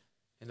addiction.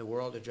 And the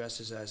world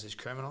addresses us as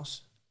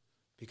criminals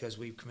because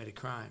we've committed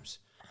crimes.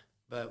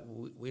 But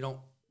we don't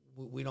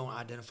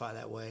identify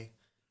that way.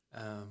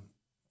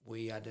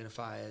 We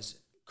identify as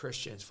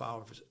Christians,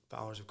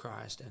 followers of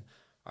Christ. And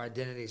our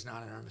identity is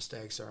not in our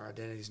mistakes, or our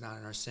identity is not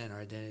in our sin. Our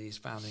identity is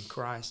found in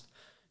Christ.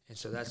 And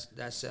so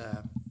that's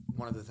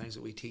one of the things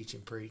that we teach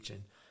and preach.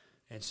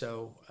 And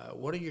so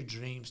what are your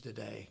dreams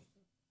today?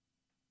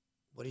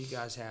 What do you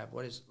guys have?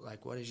 What is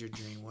your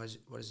dream? What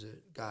is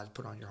it God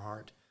put on your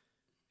heart?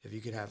 If you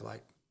could have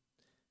like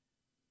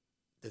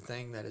the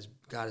thing that is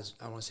God is,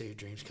 I want to say your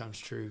dreams comes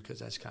true because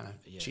that's kind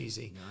of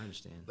cheesy. No, I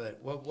understand. But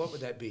what would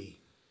that be?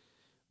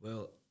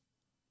 Well,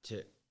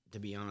 to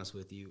be honest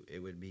with you, it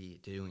would be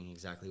doing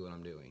exactly what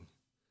I'm doing.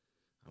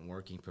 I'm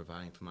working,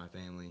 providing for my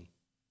family,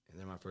 and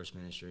then my first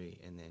ministry,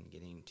 and then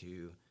getting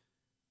to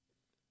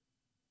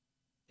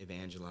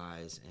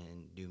evangelize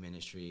and do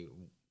ministry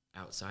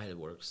outside of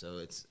work. So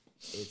it's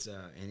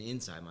and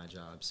inside my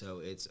job.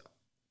 So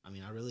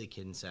I really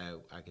couldn't say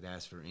I could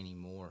ask for any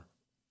more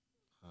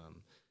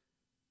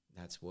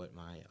That's what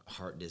my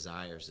heart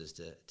desires, is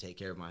to take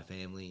care of my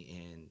family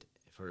and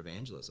for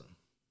evangelism.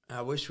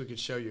 I wish we could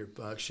show your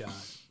buckshot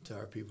to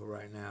our people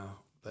right now,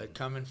 but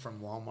coming from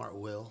Walmart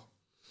Will,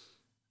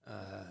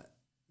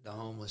 the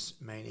homeless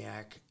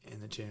maniac in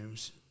the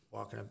Tombs,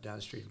 walking up down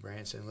the street in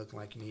Branson looking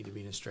like you need to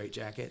be in a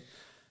straitjacket,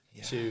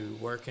 to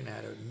working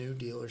at a new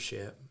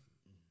dealership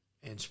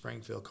in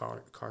Springfield,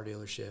 car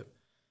dealership,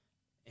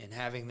 and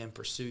having them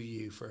pursue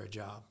you for a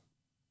job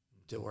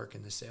to work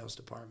in the sales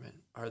department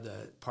or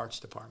the parts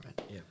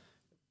department,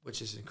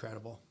 which is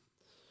incredible.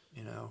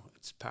 You know,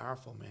 it's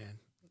powerful, man.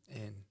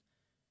 And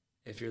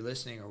if you're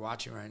listening or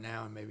watching right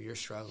now and maybe you're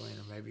struggling,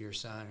 or maybe your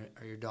son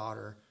or your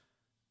daughter,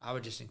 I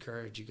would just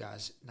encourage you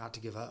guys not to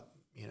give up,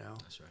 you know.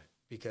 That's right.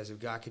 Because if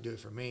God could do it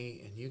for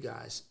me and you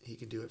guys, he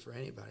can do it for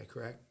anybody,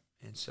 correct?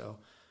 And so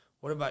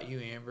what about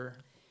you, Amber?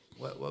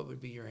 What would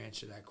be your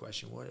answer to that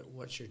question?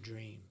 What's your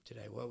dream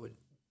today? What would,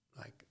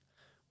 like,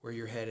 where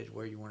you're headed,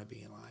 where you want to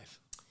be in life?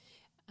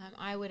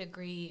 I would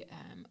agree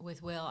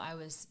with Will. I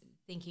was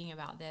thinking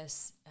about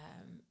this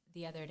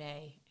the other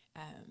day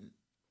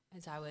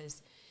as I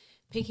was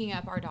picking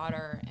up our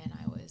daughter and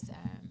I was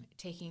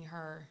taking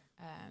her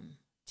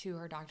to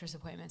her doctor's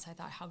appointments. I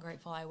thought how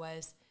grateful I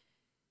was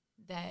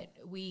that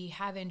we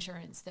have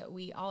insurance, that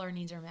all our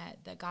needs are met,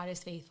 that God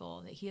is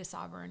faithful, that he is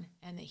sovereign,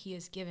 and that he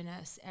has given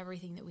us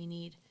everything that we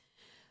need.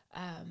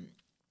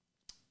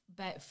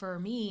 But for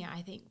me,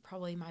 I think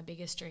probably my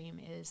biggest dream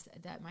is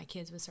that my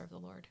kids would serve the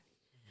Lord.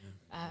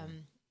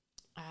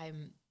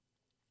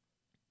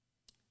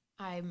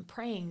 I'm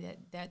praying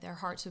that their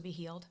hearts would be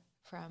healed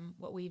from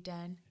what we've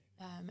done,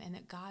 and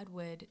that God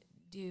would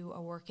do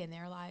a work in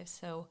their lives.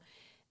 So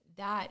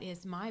that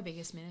is my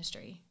biggest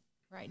ministry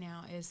right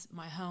now, is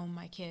my home,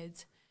 my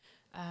kids.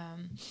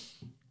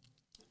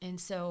 And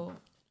so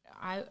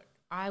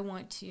I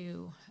want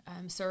to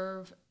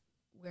serve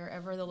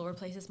wherever the Lord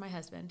places my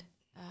husband,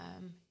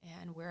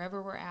 and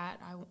wherever we're at,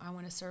 I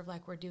want to serve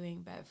like we're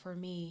doing. But for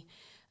me,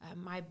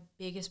 my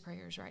biggest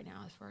prayers right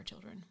now is for our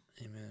children.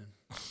 Amen.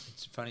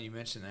 It's funny you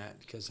mention that,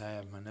 because I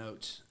have my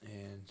notes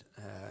and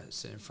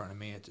sit in front of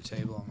me at the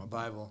table on my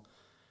Bible,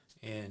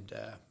 and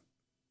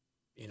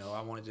you know,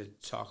 I wanted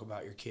to talk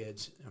about your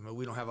kids. I mean,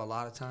 we don't have a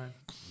lot of time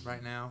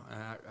right now,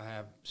 and I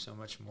have so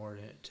much more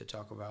to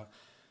talk about.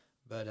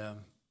 But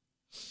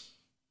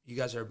you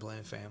guys are a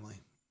blended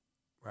family,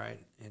 right?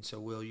 And so,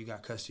 Will, you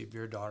got custody of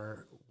your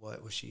daughter.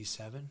 What was she,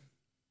 7?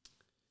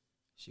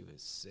 She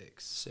was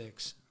 6.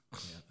 6.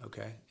 Yeah.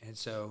 Okay. And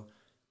so,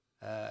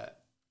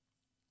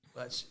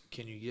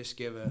 can you just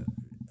give a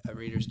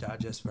Reader's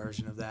Digest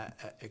version of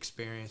that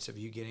experience of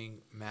you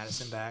getting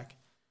Madison back,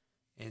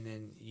 and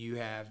then you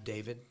have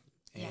David,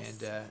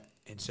 Yes.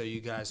 and so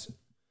you guys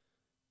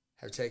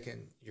have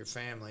taken your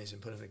families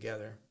and put them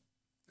together,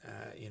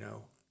 you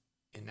know,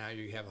 and now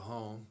you have a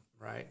home,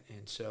 right?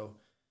 And so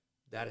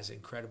that is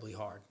incredibly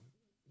hard,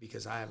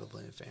 because I have a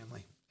blended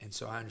family, and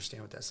so I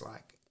understand what that's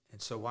like.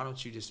 And so why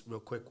don't you just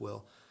real quick,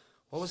 Will,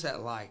 what was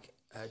that like,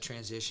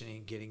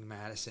 transitioning, getting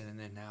Madison, and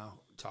then now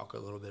talk a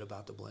little bit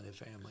about the blended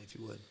family, if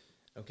you would.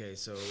 Okay,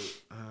 so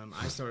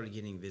I started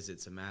getting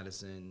visits of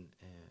Madison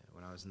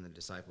when I was in the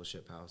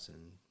discipleship house,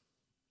 and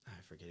I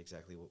forget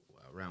exactly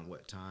around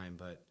what time,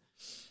 but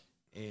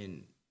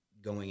in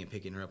going and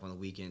picking her up on the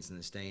weekends and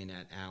then staying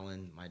at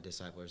Allen, my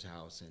discipler's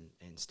house,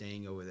 and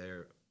staying over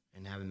there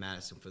and having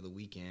Madison for the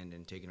weekend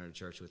and taking her to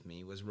church with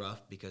me was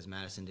rough, because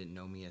Madison didn't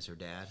know me as her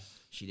dad.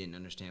 She didn't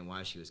understand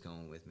why she was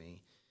going with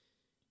me.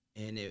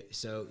 And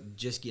so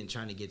just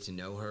trying to get to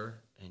know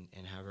her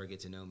and have her get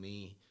to know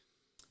me.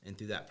 And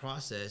through that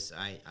process,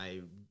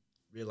 I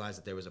realized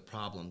that there was a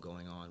problem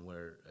going on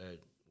where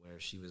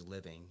she was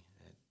living.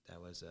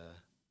 That was a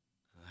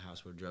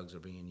house where drugs were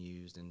being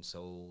used and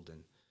sold,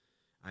 and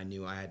I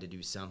knew I had to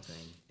do something.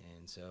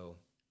 And so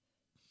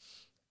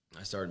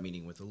I started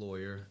meeting with a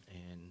lawyer,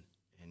 and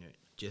it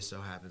just so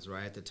happens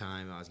right at the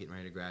time I was getting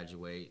ready to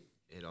graduate,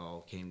 it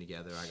all came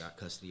together. I got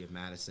custody of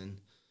Madison,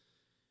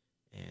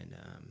 and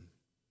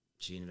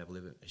she ended up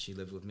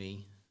lived with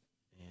me.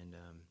 And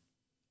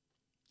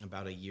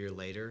about a year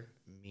later,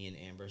 me and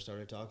Amber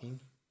started talking,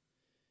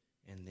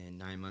 and then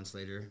 9 months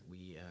later,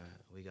 we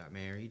got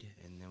married,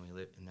 and then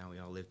now we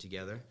all live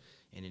together.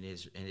 And it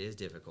is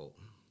difficult,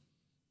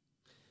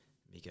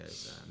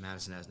 because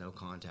Madison has no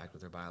contact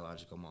with her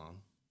biological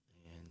mom,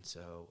 and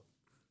so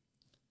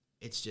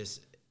it's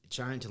just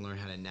trying to learn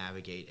how to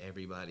navigate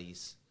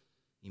everybody's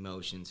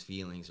emotions,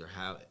 feelings, or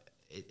how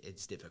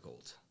it's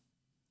difficult.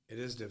 It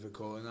is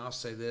difficult, and I'll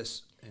say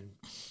this, and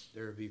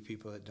there will be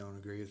people that don't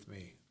agree with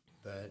me,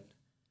 but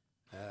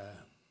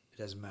it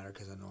doesn't matter,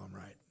 because I know I'm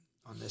right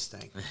on this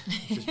thing.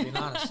 Just being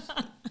honest.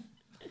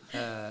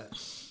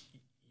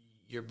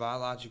 Your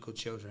biological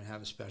children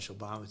have a special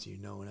bond with you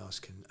no one else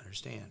can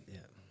understand. Yeah.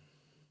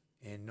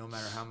 And no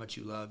matter how much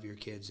you love your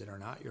kids that are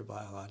not your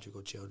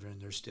biological children,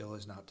 there still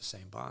is not the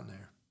same bond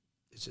there.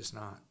 It's just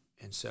not.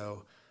 And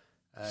so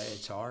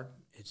it's hard.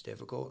 It's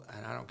difficult.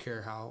 And I don't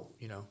care how,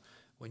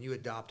 when you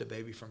adopt a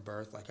baby from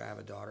birth, like I have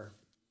a daughter,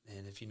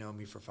 and if you know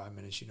me for 5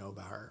 minutes, you know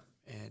about her.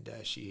 and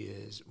she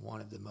is one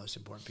of the most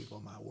important people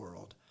in my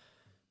world.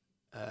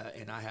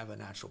 And I have a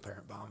natural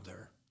parent bond with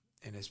her,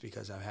 and it's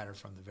because I've had her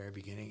from the very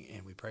beginning,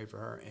 and we pray for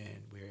her,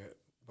 and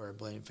we're a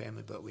blended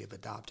family, but we have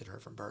adopted her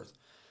from birth.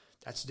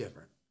 That's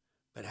different.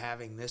 But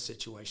having this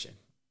situation,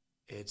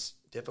 it's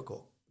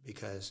difficult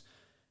because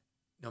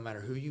no matter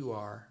who you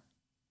are,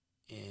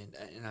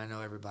 and I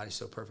know everybody's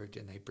so perfect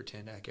and they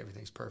pretend like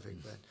everything's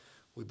perfect, but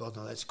we both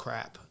know that's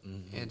crap.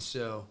 And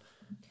so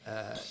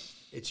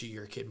it's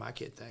your kid, my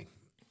kid thing,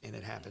 and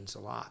it happens a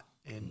lot.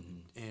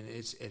 And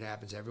it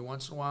happens every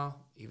once in a while,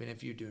 even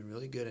if you're doing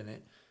really good in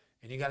it,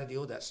 and you got to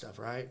deal with that stuff,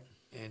 right?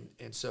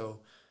 And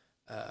so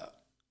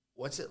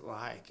what's it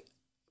like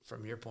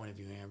from your point of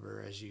view,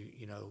 Amber, as you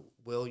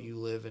will you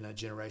live in a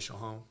generational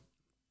home?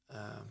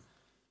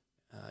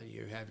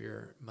 You have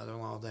your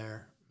mother-in-law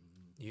there.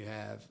 You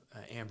have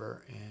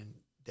Amber, and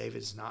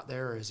David's not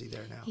there, or is he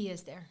there now? He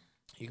is there.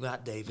 You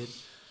got David,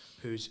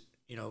 who's,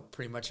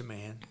 pretty much a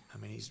man. I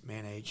mean, he's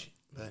man age,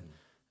 but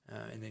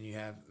and then you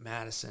have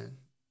Madison.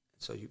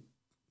 So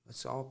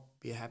let's all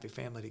be a happy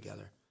family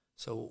together.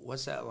 So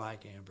what's that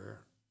like, Amber?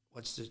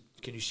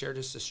 Can you share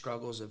just the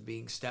struggles of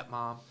being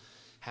stepmom,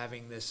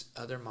 having this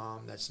other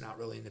mom that's not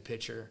really in the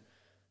picture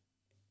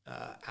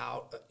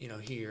out,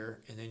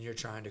 here, and then you're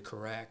trying to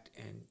correct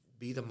and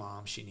be the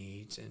mom she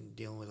needs and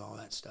dealing with all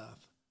that stuff?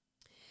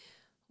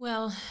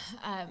 Well,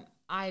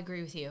 I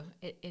agree with you.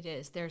 It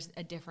is. There's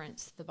a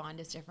difference. The bond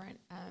is different.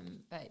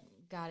 But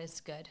God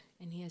is good,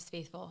 and He is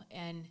faithful.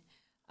 And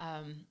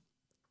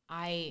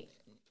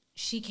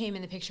she came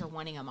in the picture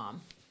wanting a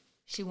mom.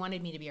 She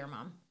wanted me to be her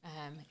mom.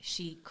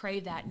 She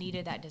craved that,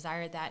 needed that,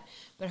 desired that.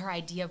 But her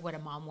idea of what a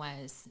mom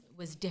was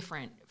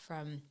different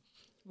from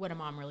what a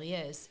mom really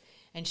is.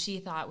 And she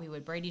thought we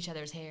would braid each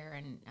other's hair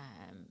and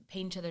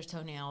paint each other's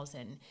toenails.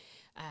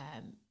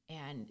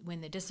 And when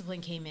the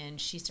discipline came in,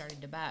 she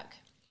started to buck.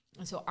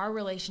 And so our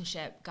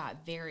relationship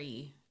got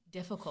very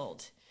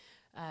difficult.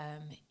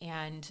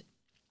 And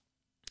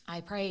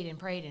I prayed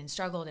and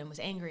struggled and was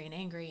angry.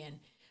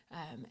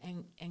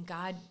 And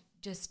God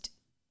just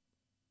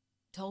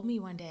told me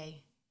one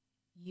day,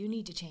 you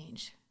need to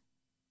change.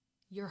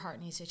 Your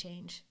heart needs to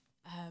change.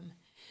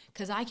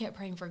 Because I kept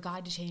praying for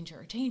God to change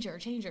her.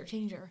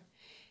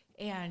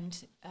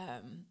 And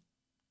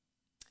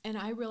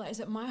I realized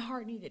that my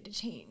heart needed to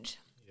change.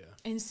 Yeah.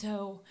 And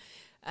so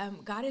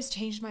God has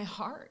changed my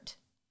heart.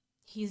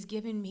 He's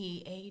given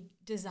me a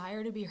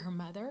desire to be her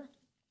mother.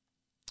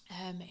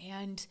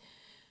 And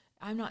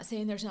I'm not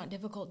saying there's not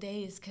difficult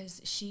days,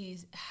 because she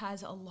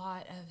has a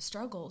lot of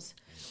struggles.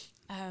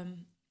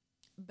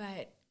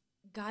 But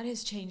God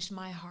has changed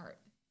my heart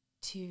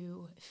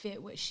to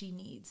fit what she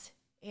needs.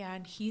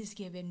 And He's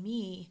given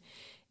me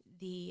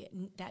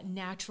that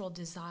natural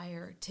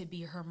desire to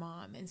be her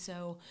mom. And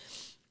so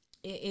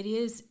it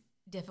is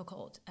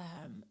difficult.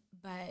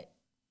 But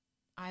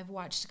I've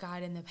watched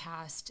God in the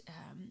past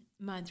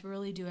month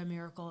really do a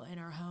miracle in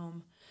our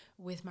home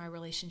with my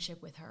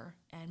relationship with her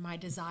and my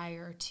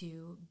desire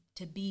to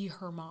be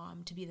her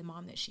mom, to be the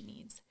mom that she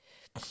needs.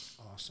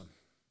 Awesome.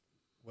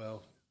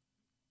 Well,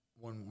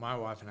 when my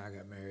wife and I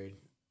got married,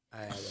 I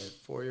had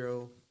a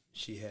 4-year-old.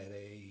 She had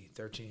a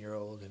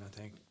 13-year-old, and I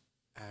think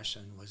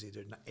Ashlyn was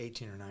either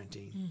 18 or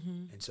 19.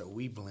 Mm-hmm. And so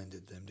we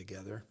blended them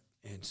together.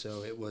 And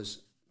so it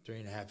was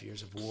 3.5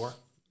 years of war,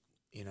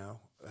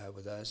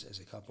 with us as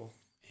a couple.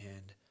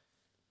 And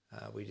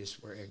we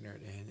just were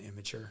ignorant and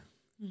immature.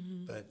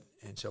 Mm-hmm.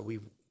 And so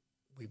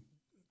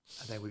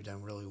I think we've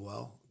done really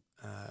well.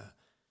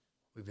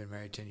 We've been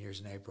married 10 years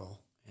in April.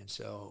 And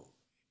so,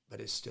 but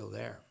it's still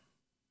there.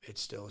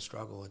 It's still a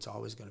struggle. It's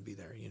always going to be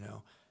there,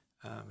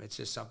 It's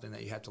just something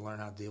that you have to learn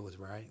how to deal with,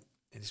 right?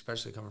 And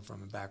especially coming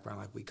from a background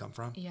like we come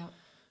from. Yeah.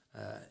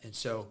 And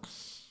so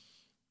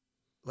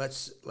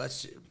let's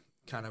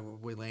kind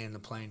of, we land the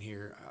plane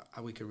here.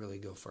 We could really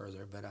go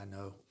further, but I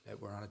know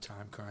that we're on a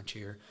time crunch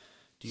here.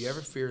 Do you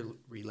ever fear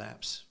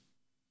relapse?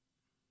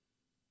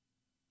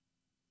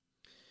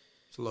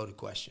 It's a loaded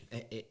question.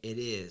 It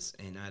is,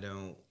 and I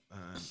don't.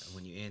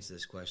 When you answer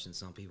this question,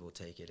 some people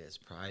take it as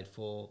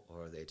prideful,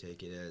 or they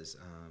take it as,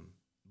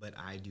 but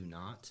I do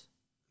not,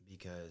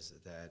 because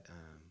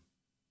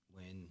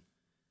when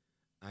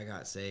I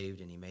got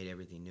saved and He made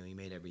everything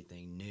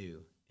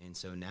new, and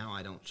so now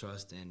I don't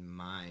trust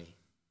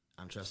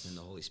I'm trusting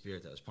the Holy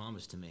Spirit that was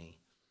promised to me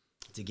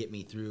to get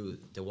me through,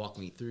 to walk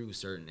me through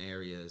certain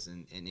areas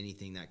and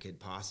anything that could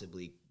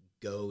possibly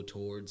go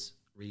towards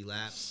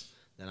relapse,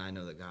 then I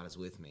know that God is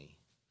with me,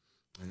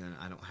 and then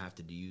I don't have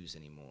to use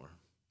anymore.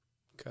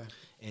 Okay.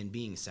 And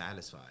being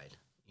satisfied,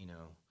 and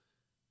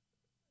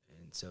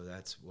so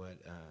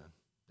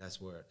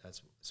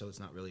so it's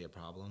not really a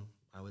problem,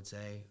 I would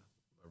say,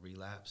 a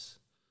relapse.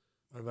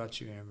 What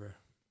about you, Amber?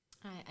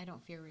 I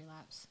don't fear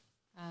relapse.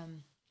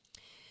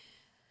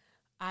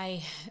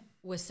 I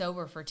was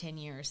sober for 10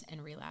 years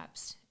and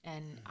relapsed.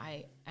 And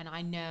I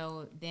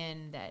know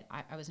then that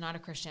I was not a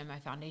Christian. My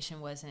foundation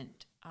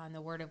wasn't on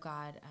the Word of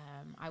God.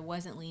 I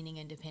wasn't leaning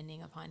and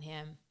depending upon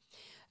Him.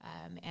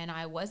 And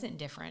I wasn't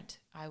different.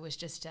 I was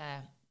just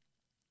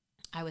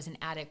I was an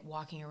addict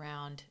walking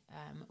around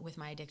with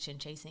my addiction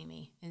chasing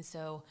me. And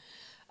so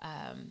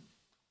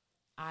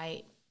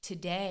I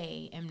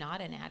today am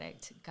not an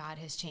addict. God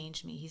has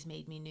changed me. He's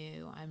made me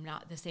new. I'm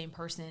not the same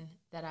person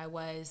that I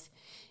was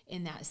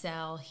in that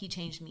cell. He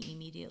changed me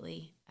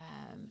immediately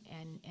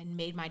and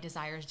made my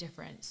desires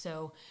different.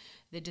 So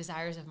the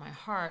desires of my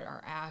heart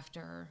are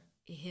after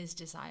his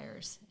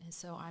desires. And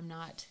so I'm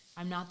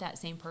not that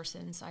same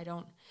person. So I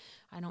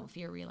don't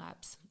fear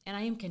relapse. And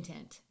I am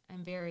content.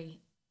 I'm very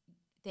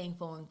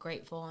thankful and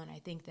grateful. And I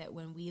think that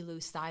when we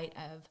lose sight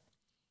of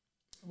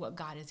what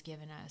God has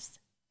given us,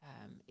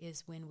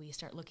 is when we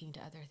start looking to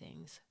other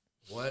things.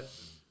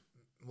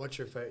 What's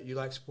your favorite? You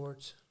like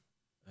sports?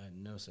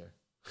 No, sir.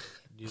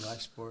 Do you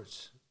like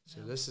sports?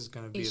 So this is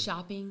going to be Is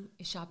shopping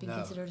No.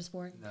 considered a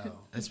sport? no.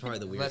 That's probably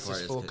the weird Unless part.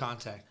 it's full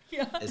contact.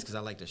 It's because I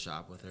like to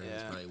shop with her.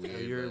 It's probably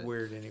weird. You're but-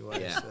 weird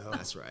anyway. Yeah, So.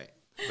 that's right.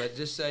 But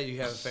just say you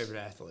have a favorite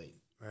athlete,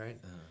 right?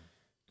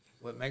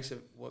 What makes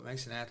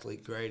an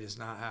athlete great is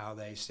not how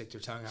they stick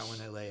their tongue out when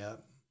they lay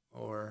up,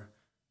 or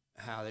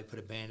how they put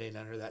a Band-Aid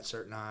under that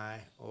certain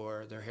eye,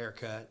 or their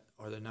haircut,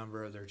 or the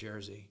number of their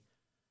jersey.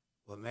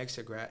 What makes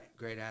a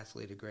great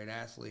athlete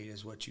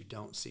is what you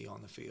don't see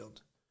on the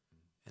field,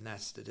 and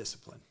that's the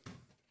discipline.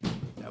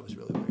 That was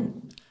really weird.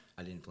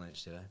 I didn't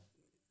flinch, did I?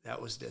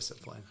 That was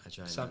discipline. I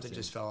tried not Something to.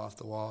 just fell off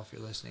the wall if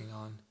you're listening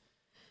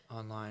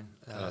online.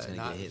 I was gonna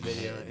Not get hit in the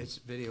video. head. It's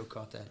video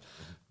caught that.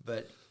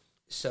 But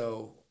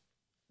so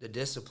the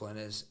discipline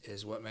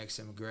is what makes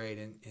them great.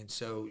 And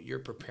so you're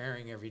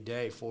preparing every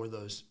day for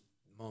those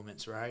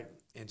moments, right?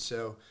 And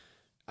so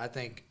I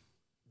think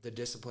the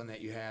discipline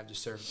that you have to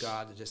serve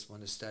God, the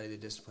discipline to study, the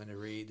discipline to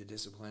read, the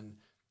discipline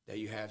that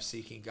you have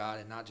seeking God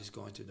and not just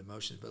going through the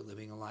motions, but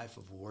living a life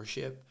of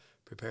worship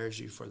prepares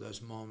you for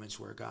those moments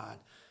where God,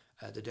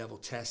 the devil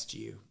tests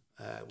you,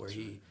 where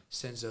he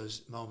sends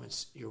those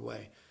moments your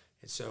way.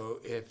 And so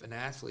if an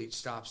athlete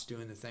stops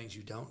doing the things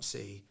you don't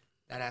see,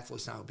 that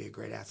athlete's not going to be a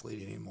great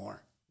athlete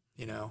anymore,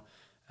 you know?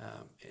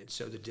 And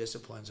so the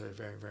disciplines are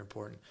very, very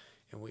important.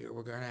 And we're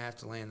going to have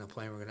to land the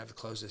plane. We're going to have to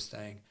close this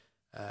thing.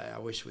 I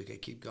wish we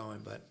could keep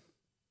going, but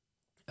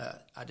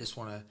I just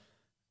want to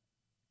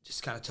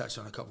just kind of touch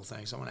on a couple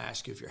things. I want to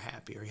ask you if you're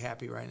happy. Are you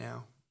happy right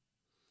now?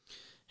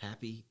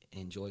 Happy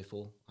and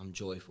joyful. I'm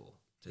joyful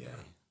today.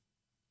 Yeah.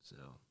 So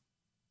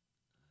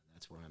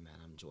that's where I'm at.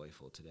 I'm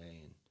joyful today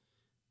and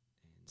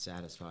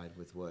satisfied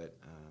with what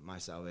my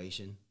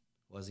salvation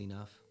was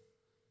enough.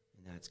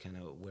 And that's kind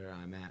of where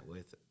I'm at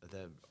with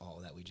all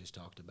that we just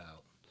talked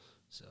about.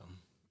 So,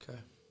 Okay.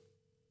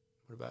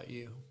 What about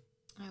you?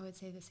 I would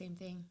say the same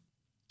thing.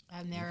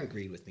 you've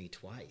agreed with me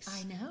twice.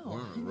 I know. We're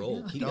on a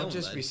roll. Keep Don't going,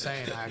 just bud. be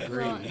saying I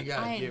agree. Well, You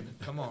got to I- give.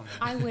 Come on. Now.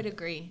 I would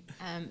agree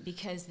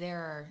because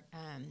there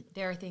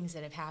are things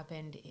that have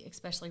happened,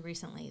 especially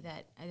recently,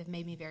 that have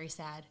made me very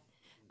sad.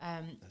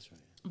 That's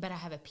right. But I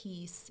have a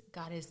peace.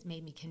 God has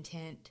made me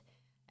content,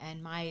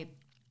 and my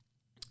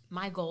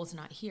goal is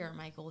not here.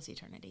 My goal is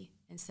eternity,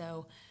 and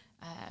so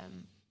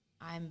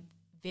I'm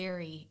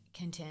very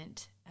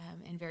content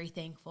and very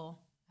thankful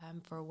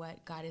for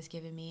what God has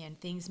given me. And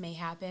things may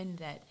happen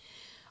that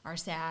are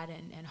sad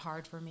and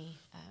hard for me,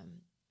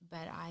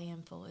 but I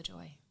am full of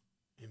joy.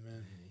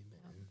 Amen.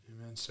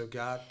 Amen. So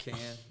God can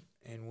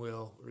and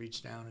will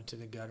reach down into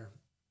the gutter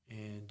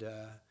and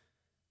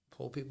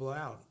pull people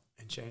out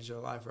and change their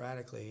life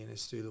radically. And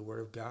it's through the Word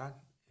of God.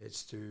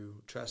 It's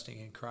through trusting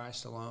in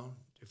Christ alone,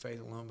 through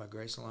faith alone, by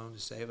grace alone to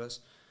save us,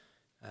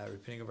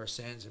 repenting of our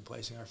sins and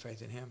placing our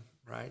faith in Him,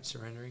 right?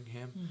 Surrendering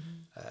Him.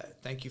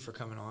 Thank you for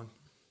coming on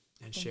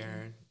and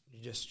sharing.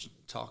 You're just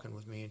talking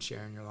with me and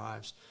sharing your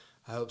lives.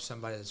 I hope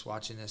somebody that's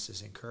watching this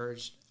is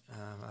encouraged.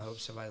 I hope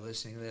somebody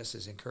listening to this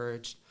is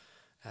encouraged.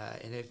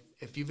 And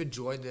if you've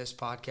enjoyed this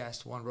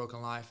podcast, One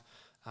Broken Life,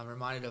 I'm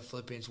reminded of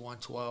Philippians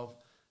 1:12.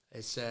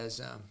 It says,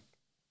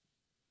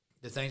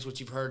 the things which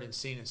you've heard and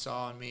seen and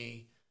saw in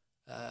me,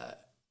 it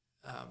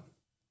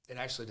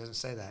actually doesn't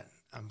say that.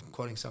 I'm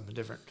quoting something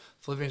different.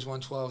 Philippians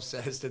 1:12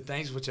 says, the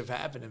things which have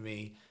happened to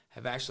me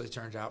have actually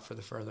turned out for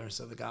the furtherance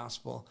of the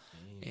gospel.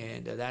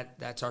 And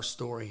that's our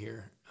story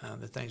here.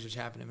 The things which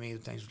happened to me, the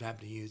things which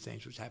happened to you, the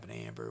things which happened to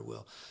Amber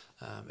will.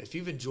 If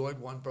you've enjoyed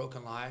One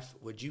Broken Life,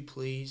 would you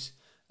please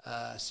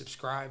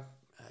subscribe,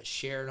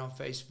 share it on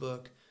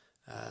Facebook,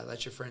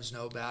 let your friends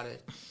know about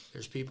it.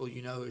 There's people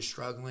you know who are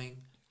struggling.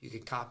 You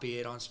can copy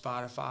it on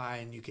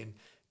Spotify and you can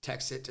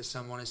text it to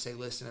someone and say,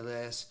 listen to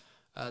this.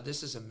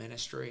 This is a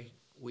ministry.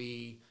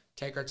 We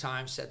take our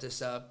time, set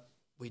this up.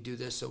 We do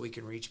this so we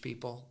can reach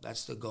people.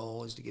 That's the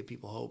goal, is to give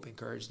people hope,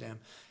 encourage them,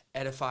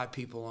 edify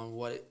people on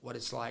what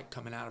it's like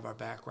coming out of our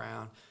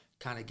background,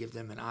 kind of give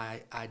them an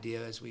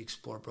idea as we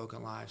explore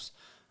broken lives.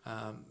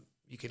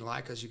 You can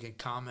like us. You can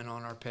comment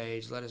on our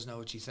page. Let us know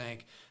what you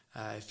think.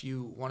 If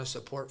you want to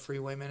support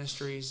Freeway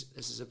Ministries,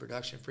 this is a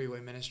production of Freeway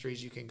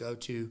Ministries. You can go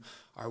to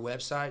our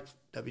website,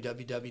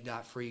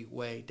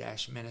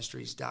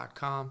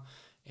 www.freeway-ministries.com,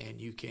 and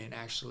you can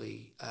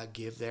actually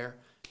give there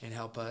and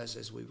help us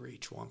as we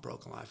reach one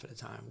broken life at a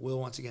time. Will,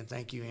 once again,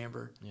 thank you,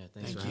 Amber. Yeah,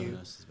 thanks thank for you. having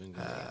us. It's been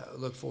great.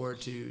 Look forward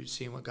to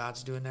seeing what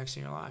God's doing next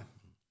in your life.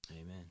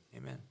 Amen.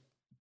 Amen.